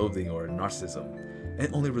self-loathing or narcissism,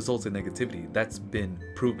 and only results in negativity. That's been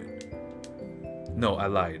proven. No, I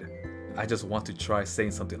lied. I just want to try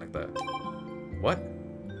saying something like that. What?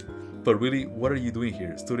 But really, what are you doing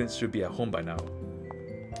here? Students should be at home by now.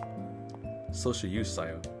 So should you,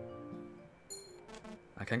 Saya.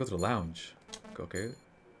 I can't go to the lounge. Okay.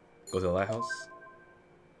 Go to the lighthouse.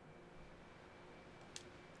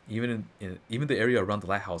 Even the area around the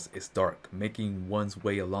lighthouse is dark. Making one's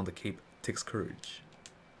way along the cape takes courage.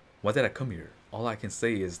 Why did I come here? All I can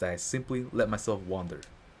say is that I simply let myself wander.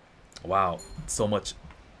 Wow, so much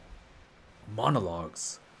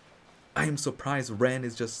monologues. I am surprised Ren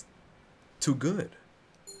is just too good.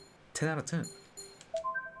 10 out of 10.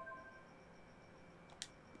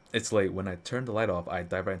 It's late. When I turn the light off, I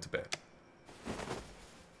dive right into bed.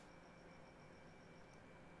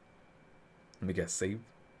 Let me get saved.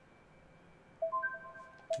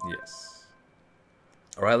 Yes.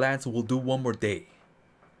 Alright, lads, we'll do one more day.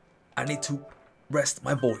 I need to rest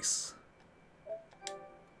my voice.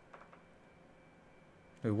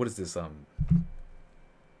 Wait, what is this?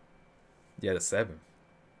 Yeah, the 7th.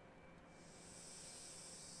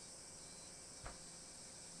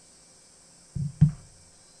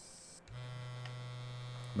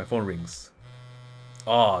 My phone rings.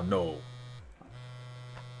 Oh no.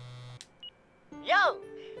 Yo!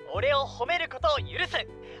 俺を褒めることを許す。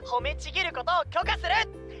褒めちぎることを許可する。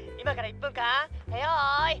今から1分間。よ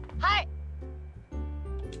ーい。はい。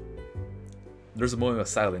 There's a moment of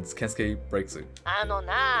silence. Kensuke breaks it.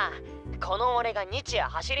 なあ、この俺が日夜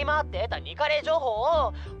走り回って得たニカレ情報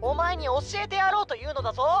をお前に教えてやろうというの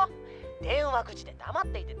だぞ。電話口で黙っ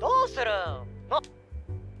ていてどうするの？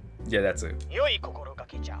 Yeah, that's it. 良い心が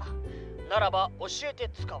けじゃ。ならば教えて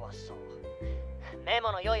使わそう。メ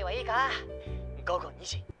モの用意はいいか？午後2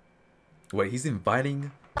時。 Wait, he's inviting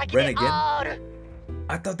Ren again?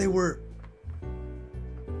 I thought they were...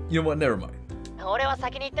 You know what? Never mind. 俺は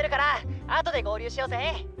先に行ってるから後で合流しよう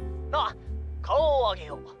ぜ。の顔を上げ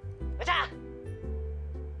よう。じゃあ。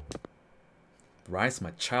 Rise,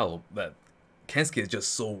 my child, that Kensuke is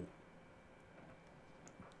just so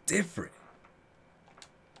different.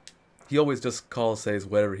 He always just says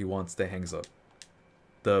whatever he wants, then hangs up.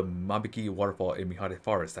 The Mabiki waterfall in Mihare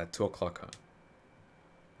Forest at 2 o'clock, huh?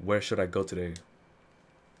 Where should I go today?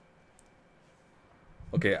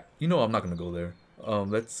 Okay, you know I'm not gonna go there.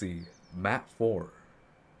 Let's see. Map 4.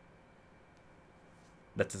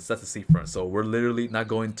 That's a seafront, so we're literally not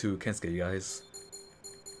going to Kensuke, you guys.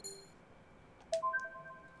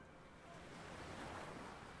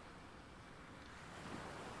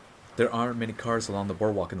 There aren't many cars along the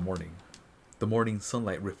boardwalk in the morning. The morning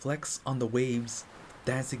sunlight reflects on the waves,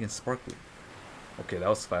 dancing and sparkling. Okay, that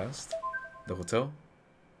was fast. The hotel.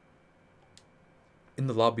 In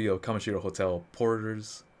the lobby of Kamoshiro Hotel,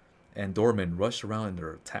 porters and doormen rush around in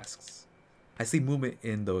their tasks. I see movement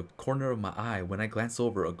in the corner of my eye when I glance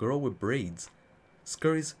over. A girl with braids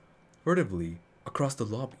scurries furtively across the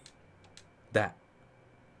lobby. That.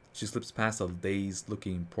 She slips past a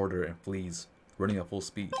dazed-looking porter and flees, running at full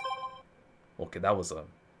speed. Okay, that was a...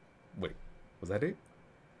 Wait, was that it?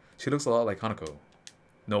 She looks a lot like Hanako.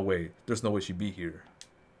 No way, there's no way she'd be here.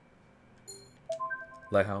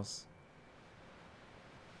 Lighthouse.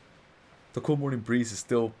 The cool morning breeze is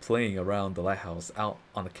still playing around the lighthouse out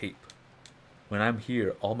on the cape. When I'm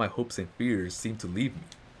here, all my hopes and fears seem to leave me.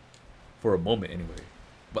 For a moment anyway.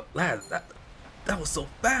 But lads, that was so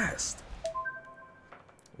fast!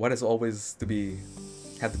 Why does it always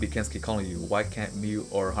have to be Kensuke calling you? Why can't Miu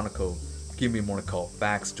or Hanako give me a morning call?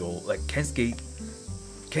 Facts, Joel. Like Kensuke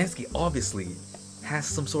obviously has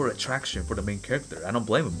some sort of attraction for the main character. I don't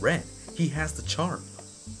blame him. Ren, he has the charm.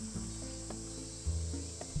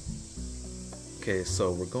 Okay,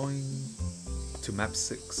 so we're going to map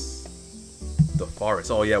 6. The forest.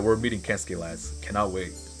 Oh yeah, we're meeting Kensuke, lads. Cannot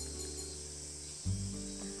wait.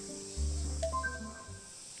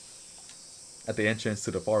 At the entrance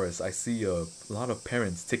to the forest, I see a lot of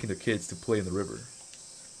parents taking their kids to play in the river.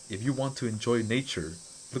 If you want to enjoy nature,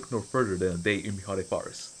 look no further than a day in Mihare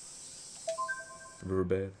Forest. The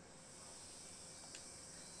riverbed.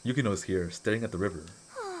 Yukino is here, staring at the river.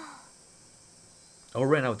 Oh,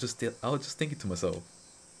 Ren, I was just thinking to myself.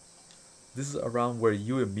 This is around where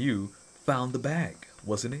you and Miu found the bag,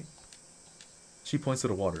 wasn't it? She points to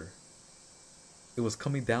the water. It was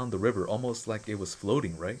coming down the river almost like it was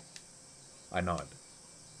floating, right? I nod.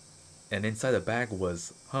 And inside the bag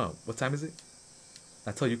was, what time is it?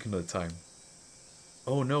 I tell Yuki the time.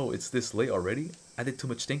 Oh no, it's this late already? I did too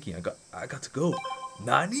much thinking. I got to go.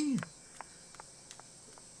 Nani?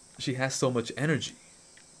 She has so much energy.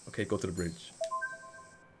 Okay, go to the bridge.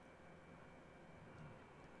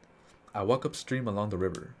 I walk upstream along the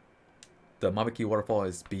river. The Mabeki waterfall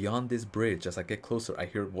is beyond this bridge. As I get closer, I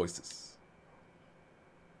hear voices.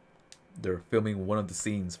 They're filming one of the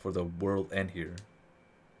scenes for the world end here.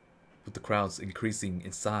 With the crowds increasing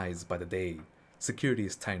in size by the day, security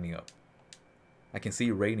is tightening up. I can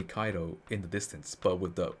see Rei Nikaidou in the distance, but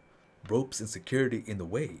with the ropes and security in the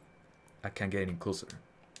way, I can't get any closer.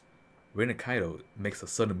 Rei Nikaidou makes a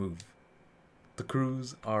sudden move. The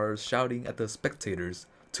crews are shouting at the spectators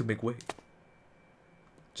to make way.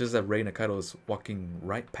 Just as Rei Nikaidou is walking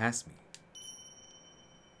right past me,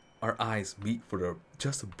 our eyes meet for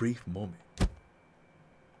just a brief moment.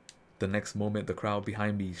 The next moment, the crowd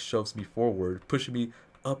behind me shoves me forward, pushing me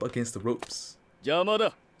up against the ropes.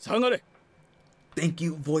 Yamada, Sangare. Thank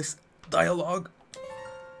you, voice dialogue.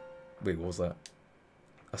 Wait, what was that?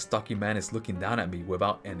 A stocky man is looking down at me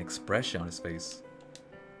without an expression on his face.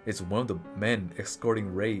 It's one of the men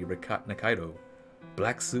escorting Rei Nikaidou,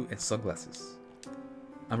 black suit and sunglasses.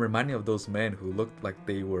 I'm reminded of those men who looked like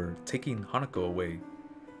they were taking Hanako away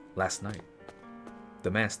last night.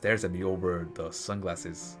 The man stares at me over the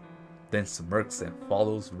sunglasses, then smirks and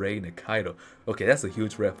follows Rei Nikaidou. Okay, that's a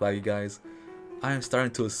huge red flag, you guys. I am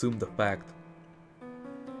starting to assume the fact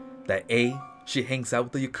that A, she hangs out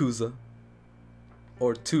with the Yakuza,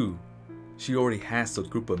 or 2, she already has a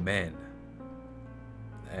group of men.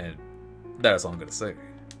 And that's all I'm gonna say.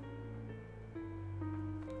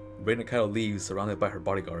 Rei Nikaidou leaves surrounded by her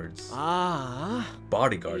bodyguards.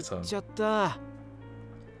 Bodyguards, huh?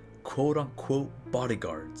 Quote unquote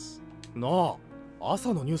bodyguards. なあ、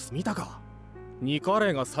朝のニュース見たか？ニカ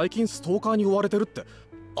レイが最近ストーカーに追われてるって、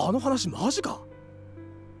あの話マジか？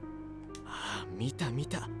ああ、見た見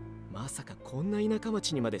た。まさかこんな田舎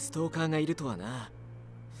町にまでストーカーがいるとはな。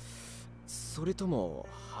それとも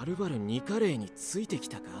はるばるニカレイについてき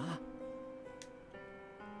たか？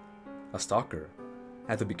 A stalker.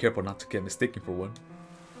 I have to be careful not to get mistaken for one.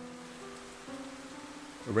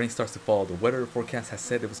 The rain starts to fall. The weather forecast has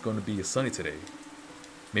said it was going to be sunny today.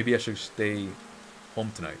 Maybe I should stay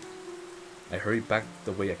home tonight. I hurried back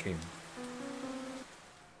the way I came.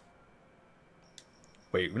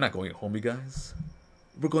 Wait, we're not going home, you guys.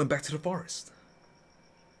 We're going back to the forest.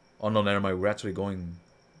 Oh no, never mind. We're actually going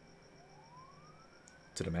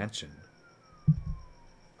to the mansion.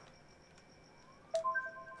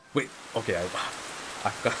 Wait, okay, I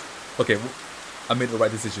forgot. Okay, I made the right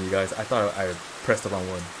decision, you guys. I thought I pressed the wrong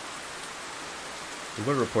one. The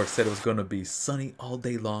weather report said it was going to be sunny all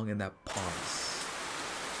day long in that pause.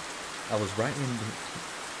 I was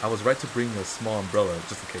right to bring a small umbrella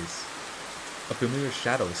just in case. A familiar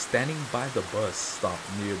shadow is standing by the bus stop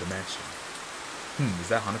near the mansion. Is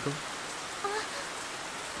that Hanako?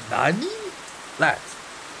 Nani? Lads,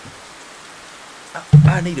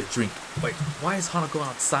 I need a drink. Wait, why is Hanako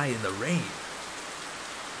outside in the rain?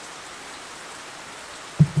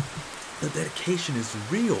 The dedication is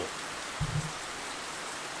real.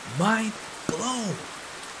 Mind blown.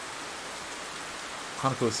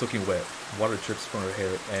 Hanako is soaking wet. Water drips from her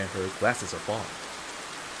hair and her glasses are fogged.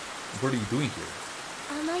 What are you doing here?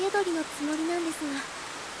 雨宿りのつもりなんですが。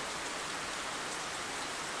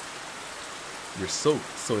 You're soaked,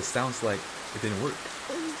 so it sounds like it didn't work.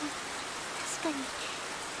 確かに。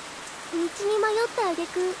道に迷った挙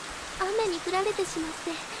句、雨に降られてしまっ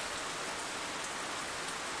て。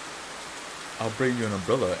 I'll bring you an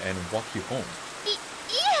umbrella and walk you home. いえ、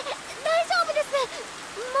大丈夫です。も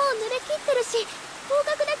う濡れ切ってるし、方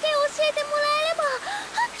角だけ教えてもらえれば。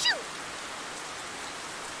ハッシュ。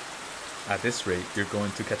 At this rate, you're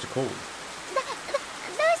going to catch a cold. 大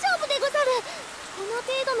丈夫でござる。この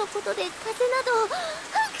程度のことで風邪など。ハ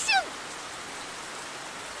ッシ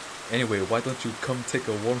ュ。 Anyway, why don't you come take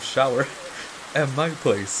a warm shower at my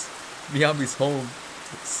place? Miyami's home,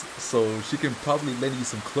 so she can probably lend you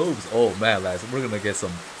some clothes. Oh man, lads, we're gonna get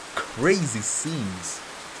some crazy scenes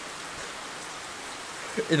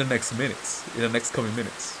in the next coming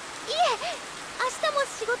minutes. いえ、明日も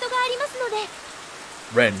仕事がありますので。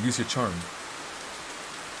 Ren, use your charm.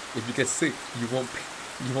 If you get sick, you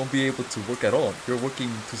won't be able to work at all. You're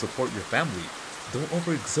working to support your family. Don't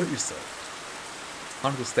overexert yourself.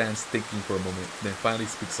 Hanako stands thinking for a moment, then finally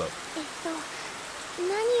speaks up. 何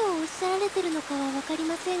をおっしゃられてるのかはわかり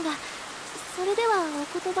ませんが、それではお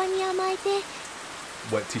言葉に甘えて。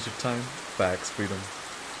 Wet t-shirt time, bags freedom.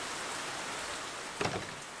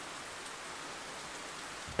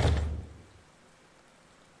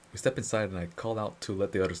 step inside and I call out to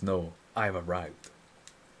let the others know I have arrived.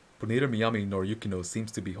 But neither Miyami nor Yukino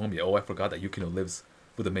seems to be home yet. Oh, I forgot that Yukino lives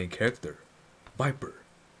with the main character. Viper,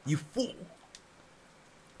 you fool!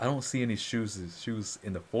 I don't see any shoes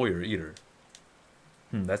in the foyer either.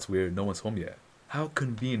 That's weird. No one's home yet. How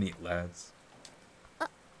convenient, lads.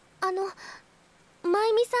 ま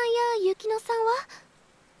ゆみさんやゆきのさんは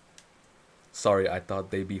Sorry, I thought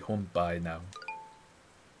they'd be home by now.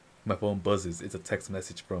 My phone buzzes. It's a text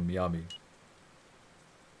message from Miyami.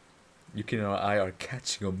 Yukino and I are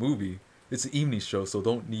catching a movie. It's an evening show, so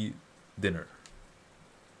don't need dinner.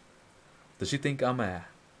 Does she think I'm a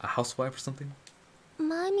housewife or something?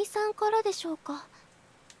 まゆみさんからでしょうか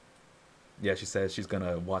Yeah, she says she's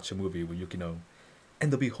gonna watch a movie with Yukino.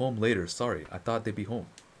 And they'll be home later. Sorry, I thought they'd be home.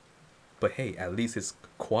 But hey, at least it's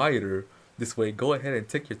quieter this way. Go ahead and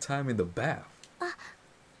take your time in the bath.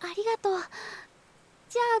 ありがとう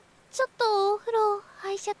じゃあちょっとお風呂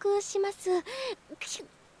拝借します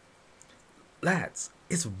Lads,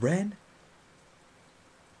 it's Ren?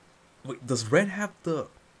 Wait, does Ren have the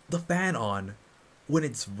fan on when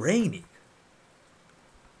it's raining?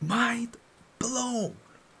 Mind blown!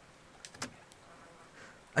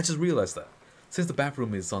 I just realized that. Since the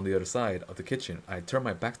bathroom is on the other side of the kitchen, I turn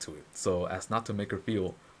my back to it so as not to make her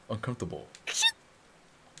feel uncomfortable.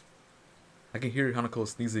 I can hear Hanako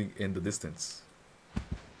sneezing in the distance.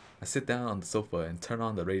 I sit down on the sofa and turn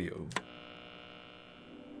on the radio.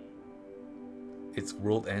 It's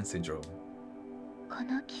World End Syndrome. こ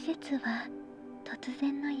の季節は突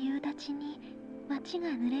然の夕立に街が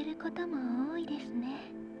濡れることも多いです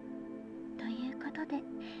ねということで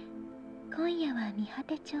今夜は三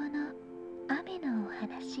果町の雨のお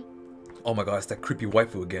話 Oh my god, it's that creepy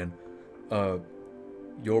waifu again.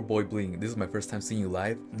 Your boy Bling, this is my first time seeing you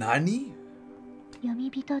live. Nani? 読み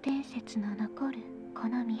人伝説の残るこ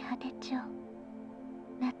の三果町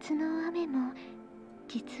夏の雨も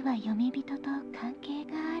実は読み人と関係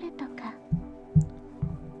があるとか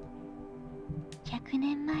100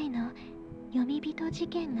年前の読み人事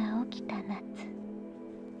件が起きた夏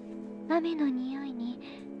雨の匂いに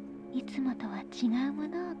いつもとは違うも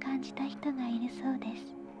のを感じた人がいるそうで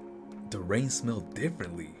す The rain smelled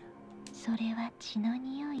differently. それは血の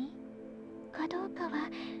匂いかどうかは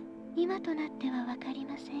今となっては分かり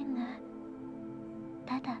ませんが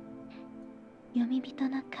ただ読み人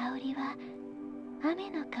の香りは雨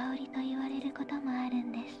の香りと言われることもある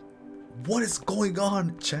んです What is going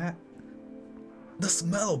on, chat? The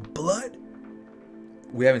smell of blood?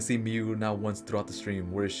 We haven't seen Miyu now once throughout the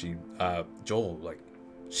stream. Where is she? Joel, like,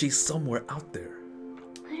 she's somewhere out there.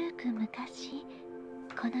 古く昔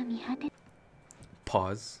この見果て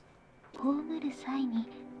Pause. 葬る際に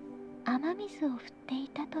雨水を振ってい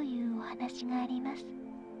たというお話があります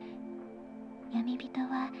読み人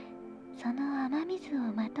はその雨水を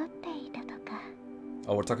まとっていたとか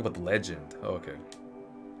Oh, we're talking about the legend. Oh, okay.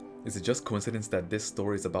 Is it just coincidence that this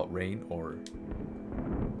story is about rain, or...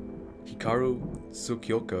 Hikaru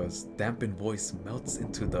Tsukioka's dampened voice melts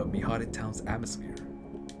into the Mihare town's atmosphere.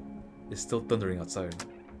 It's still thundering outside.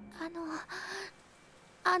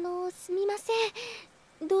 すみませ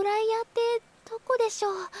んドライヤーってどこでしょ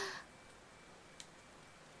う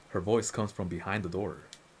Her voice comes from behind the door.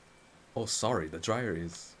 Oh, sorry, the dryer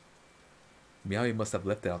is... Miyami must have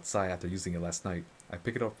left it outside after using it last night. I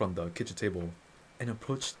pick it up from the kitchen table and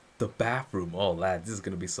approach the bathroom. Oh, lad, this is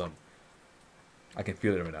gonna be some... I can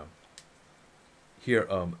feel it right now. Here,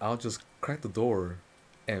 I'll just crack the door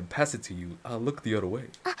and pass it to you. I'll look the other way.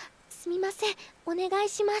 すみませんお願い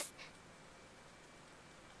します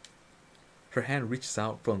Her hand reaches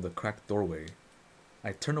out from the cracked doorway.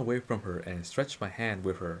 I turn away from her and stretch my hand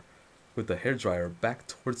with the hairdryer back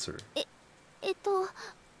towards her.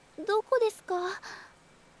 どこですか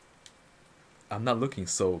I'm not looking,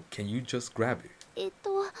 so can you just grab it?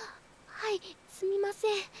 はいすみませ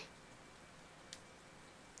ん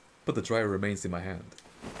But the dryer remains in my hand.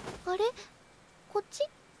 あれこっち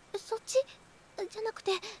そっちじゃなく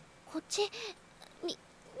てこっち見え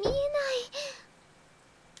ない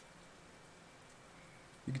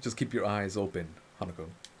You can just keep your eyes open, Hanako.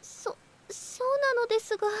 そうなので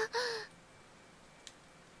すが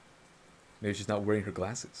Maybe she's not wearing her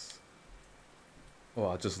glasses. Oh,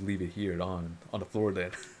 I'll just leave it here on the floor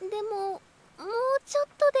then. でももうちょっ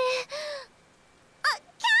とで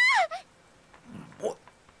キャー What?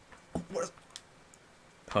 What?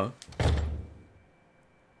 Huh?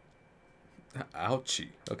 Ouchie.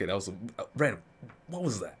 Okay, that was random. What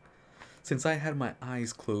was that? Since I had my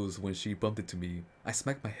eyes closed when she bumped into me, I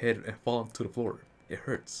smacked my head and fall to the floor. It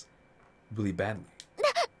hurts. Really badly. 大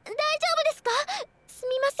丈夫ですかす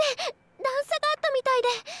みません段差があったみたいで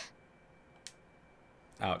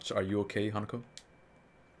Ouch. much. Are you okay, Hanako?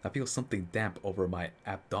 I feel something damp over my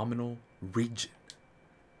abdominal region.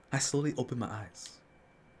 I slowly open my eyes.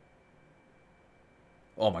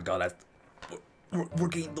 Oh my god, we're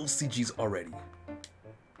getting those CGs already.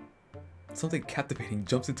 Something captivating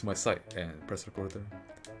jumps into my sight and press record there.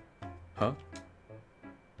 Huh?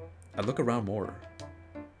 I look around more.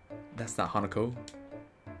 That's not Hanako.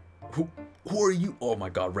 Who are you? Oh my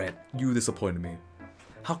god, Ren, you disappointed me.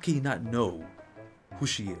 How can you not know who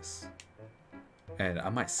she is? And I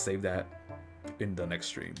might save that in the next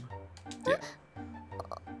stream. Yeah.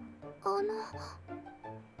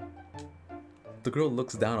 The girl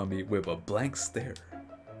looks down on me with a blank stare.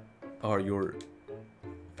 Are your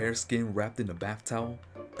fair skin wrapped in a bath towel?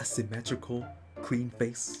 A symmetrical, clean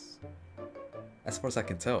face? As far as I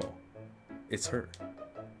can tell, it's her.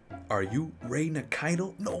 Are you Rei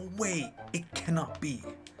Nikaidou? No way! It cannot be.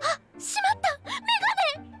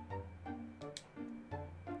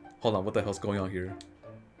 Hold on, what the hell's going on here?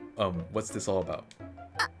 What's this all about?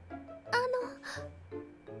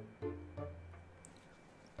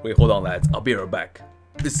 Wait, hold on, lads. I'll be right back.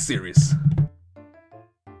 This is serious.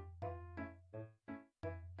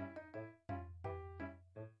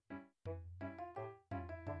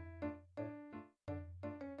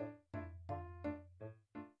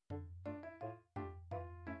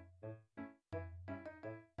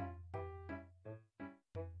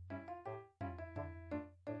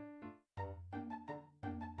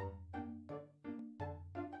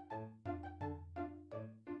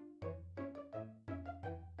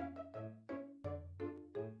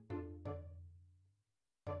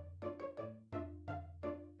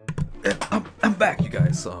 I'm back, you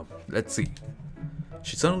guys. Let's see.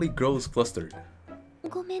 She suddenly grows flustered.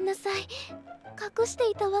 ごめんなさい。隠して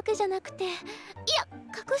いたわけじゃなくて、いや、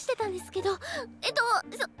隠してたんですけど、そういう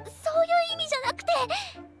意味じゃなくて。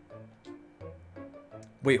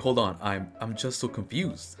Wait, hold on. I'm just so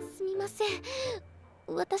confused. すみません。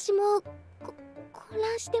私も混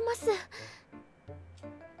乱してます。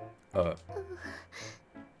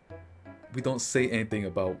We don't say anything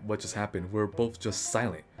about what just happened. We're both just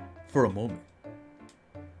silent for a moment.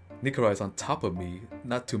 Nikarai is on top of me,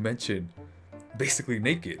 not to mention basically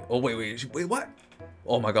naked. Oh wait, what?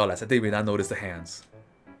 Oh my god, lads, I didn't even notice the hands.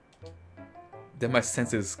 Then my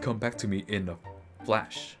senses come back to me in a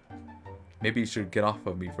flash. Maybe you should get off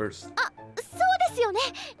of me first. そうですよね。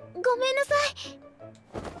ごめんなさ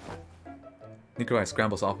い。 Nikarai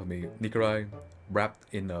scrambles off of me. Nikarai wrapped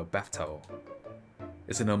in a bath towel.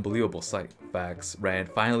 It's an unbelievable sight. Facts. Rand,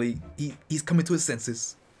 finally, he's coming to his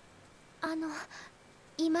senses.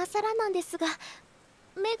 今更なんですが、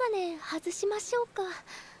メガネ外しましょうか。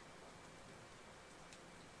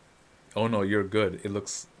Oh no, you're good. It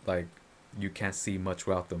looks like you can't see much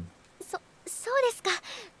without them. そうですか。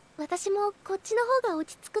私もこっちの方が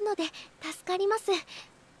落ち着くので助かります。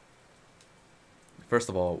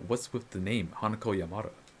First of all, what's with the name Hanako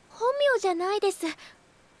Yamada? 本名じゃないです。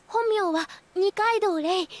本名は二階堂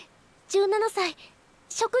レイ、17歳。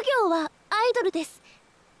職業はアイドルです。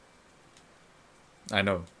I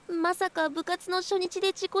know. まさか部活の初日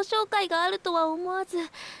で自己紹介があるとは思わず、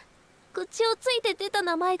口をついて出た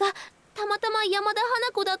名前がたまたま山田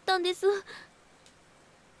花子だったんです。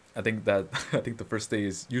I think the first day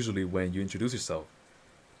is usually when you introduce yourself.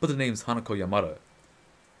 But the name's Hanako Yamada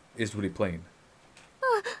is really plain.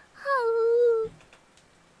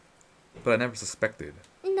 But I never suspected.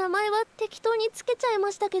 名前は適当につけちゃい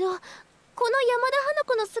ましたけど、この山田花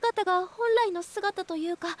子の姿が本来の姿とい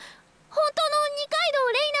うか、本当の二階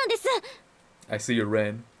堂レイなんです。I see you,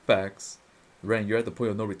 Ren. Facts. Ren, you're at the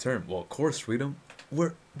point of no return. Well, of course, Freedom.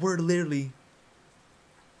 We're literally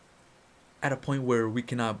at a point where we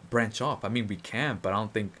cannot branch off. I mean, we can, but I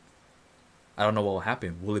don't know what will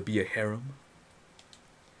happen. Will it be a harem?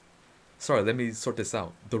 Sorry, let me sort this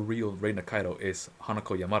out. The real Rei Nikaidou is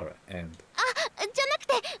Hanako Yamada, and... じゃなく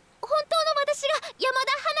て、本当の私が山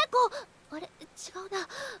田花子。あれ、違うな。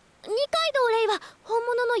二階堂レイは本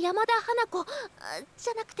物の山田花子。じ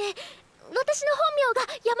ゃなくて、私の本名が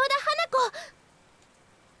山田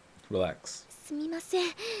花子。Relax. すみませ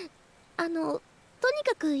ん。とに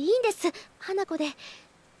かくいいんです。花子で。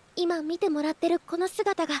今見てもらってるこの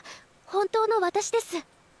姿が本当の私です。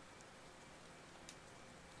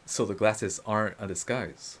So the glasses aren't a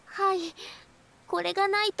disguise. はい。これが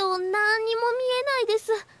ないと何にも見えないで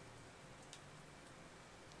す。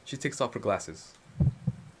She takes off her glasses.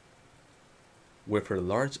 With her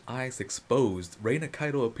large eyes exposed, Rei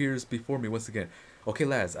Nikaidou appears before me once again. Okay,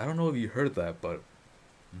 lads, I don't know if you heard that, but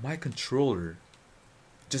my controller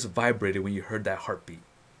just vibrated when you heard that heartbeat.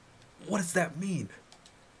 What does that mean?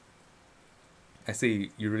 I say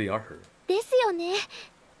you really are her. ですよね。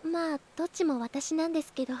まあどっちも私なんで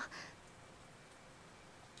すけど。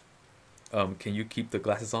 Can you keep the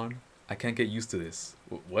glasses on? I can't get used to this.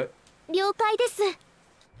 What? 了解です。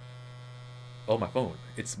 Oh, my phone.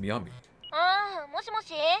 It's Miami. ああ、もしも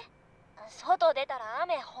し。外出たら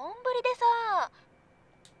雨本降りでさ。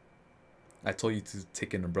 I told you to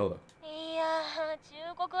take an umbrella. いやー、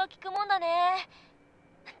忠告は聞くもんだね。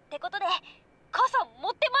ってことで傘持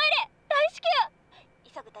ってまいれ大至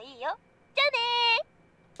急。急ぐといいよ。じゃあね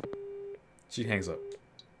ー。 She hangs up.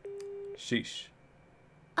 Sheesh.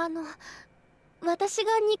 私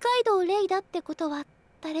が二階堂レイだってことは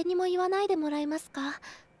誰にも言わないでもらえますか？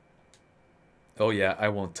 Oh yeah, I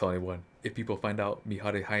won't tell anyone. If people find out,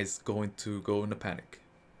 Mihare Hai is going to go into panic.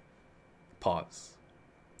 Pause.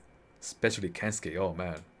 Especially Kensuke, oh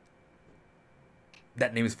man.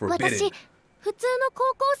 That name is 私 forbidden. 普通の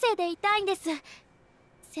高校生でいたいんです。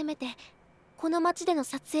せめてこの街での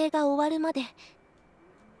撮影が終わるまで、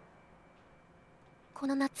こ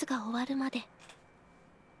の夏が終わるまで。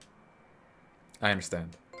 I understand.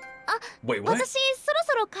 あ、 Wait, what? 私そろ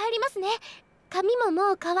そろ帰りますね。髪も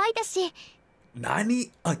もう乾いたし。 Nani?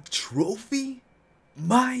 A trophy?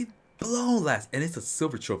 Mind blown, lads. And it's a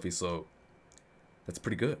silver trophy, so that's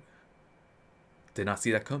pretty good. Did not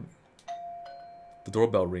see that coming. The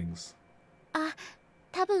doorbell rings. あ、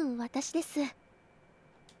多分私です。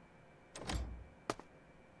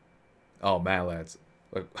 Oh man, lads.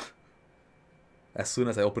 Like, as soon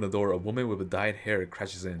as I open the door, a woman with a dyed hair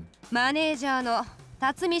crashes in. マネージャーの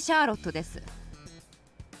辰巳シャーロットです。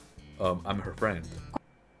 I'm her friend.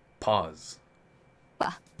 Pause.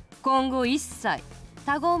 今後一切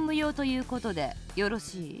他言無用ということでよろ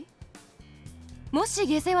しい？もし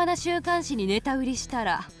下世話な週刊誌にネタ売りした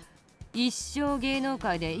ら一生芸能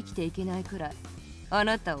界で生きていけないくらいあ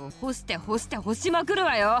なたを干して干して干しまくる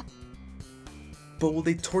わよ。 But will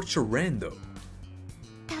they torture Ren though?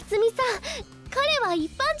 辰巳さん、彼は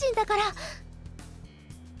一般人だから。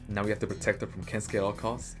 Now we have to protect her from Kensuke at all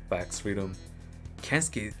costs. Facts, freedom.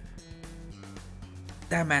 Kensuke.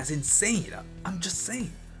 That man's insane. I'm just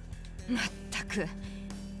saying. まったく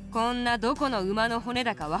こんなどこの馬の骨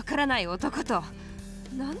だかわからない男と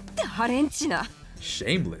なんてハレンチな。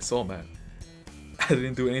 Shameless, oh man. I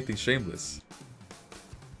didn't do anything shameless.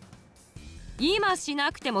 今し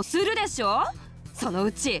なくてもするでしょ。その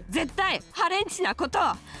うち絶対ハレンチなこと。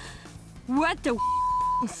 What the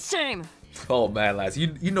shame. Oh man, lads, you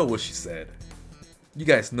know what she said. You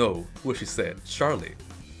guys know what she said. Charlotte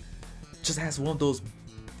just has one of those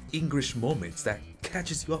English moments that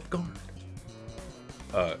catches you off guard.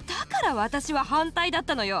 だから私は反対だっ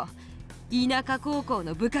たのよ。田舎高校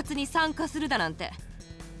の部活に参加するだなんて。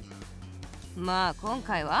まあ今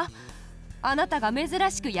回はあなたが珍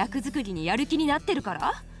しく役作りにやる気になってるか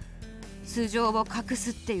ら素性を隠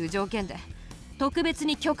すっていう条件で特別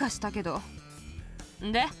に許可したけど。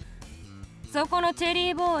でそこのチェ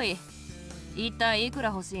リーボーイ一体いくら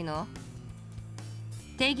欲しいの？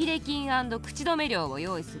手切れ金&口止め料を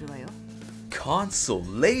用意するわよ。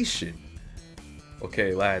 Consolation.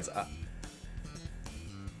 Okay, lads.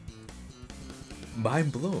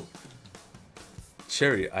 Mind blown.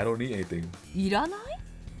 Cherry, I don't need anything. いらない？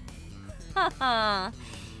はは。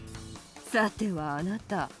さてはあな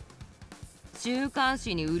た週刊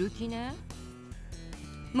誌に売る気ね？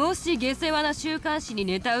もし下世話な週刊誌に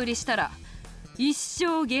ネタ売りしたら一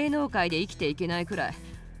生芸能界で生きていけないくらい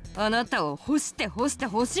あなたを干して干して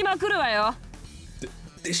干しまくるわよ。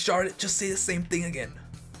 Did Charlotte just say the same thing again?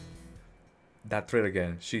 That thread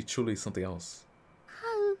again. She's truly something else.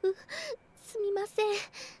 すみません。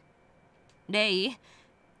レイ、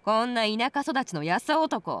こんな田舎育ちの安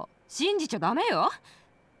男信じちゃダメよ。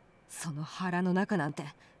その腹の中なんて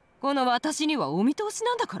この私にはお見通し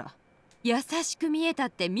なんだから。優しく見えたっ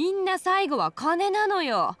てみんな最後は金なの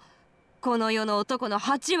よ。この世の男の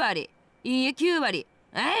8割、いいえ9割、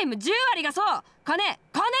もう10割がそう。金よ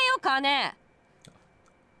金。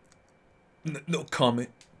No comment.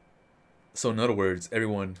 So in other words,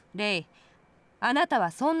 everyone. レイ、あなた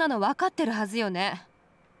はそんなの分かってるはずよね。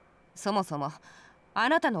そもそもあ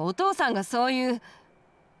なたのお父さんがそういう。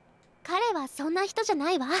彼はそんな人じゃ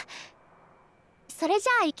ないわ。それじ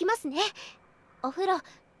ゃあ行きますね。お風呂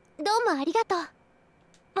どうもありがとう。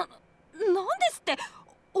なんですって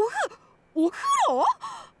お風呂？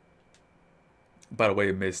 By the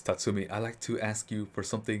way, Miss Tatsumi, I'd like to ask you for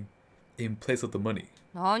something in place of the money.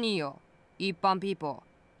 何よ、一般ピーポ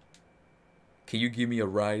ー。 Can you give me a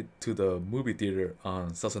ride to the movie theater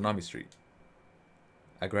on Sasanami Street?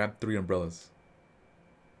 I grabbed 3 umbrellas.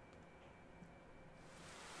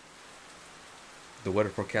 The weather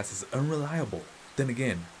forecast is unreliable. Then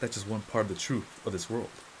again, that's just one part of the truth of this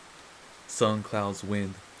world. Sun, clouds,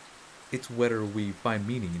 wind, It's whether we find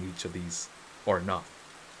meaning in each of these or not.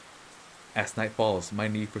 As night falls, my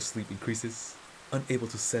need for sleep increases, unable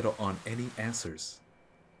to settle on any answers.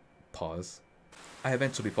 Pause. I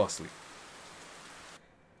eventually fall asleep.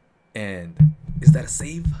 And is that a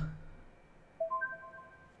save?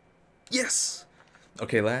 Yes!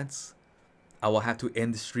 Okay, lads. I will have to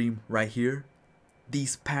end the stream right here.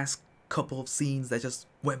 These past couple of scenes that just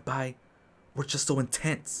went by were just so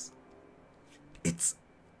intense. It's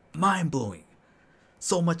mind-blowing.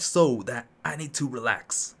 So much so that I need to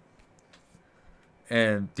relax.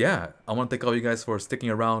 And yeah, I want to thank all you guys for sticking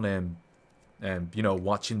around and you know,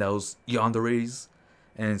 watching those yanderes.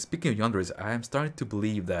 And speaking of yanderes, I am starting to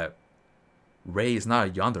believe that Ray is not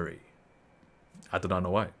a yandere. I do not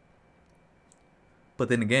know why. But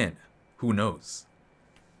then again, who knows?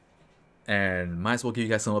 And might as well give you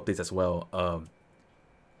guys some updates as well.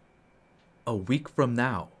 A week from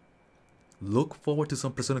now, look forward to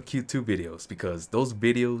some Persona Q2 videos, because those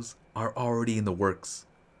videos are already in the works.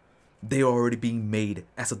 They are already being made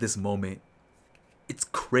as of this moment. It's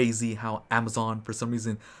crazy how Amazon, for some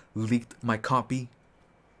reason, leaked my copy.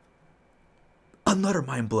 Another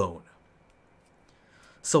mind blown.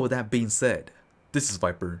 So with that being said, this is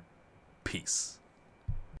Viper. Peace.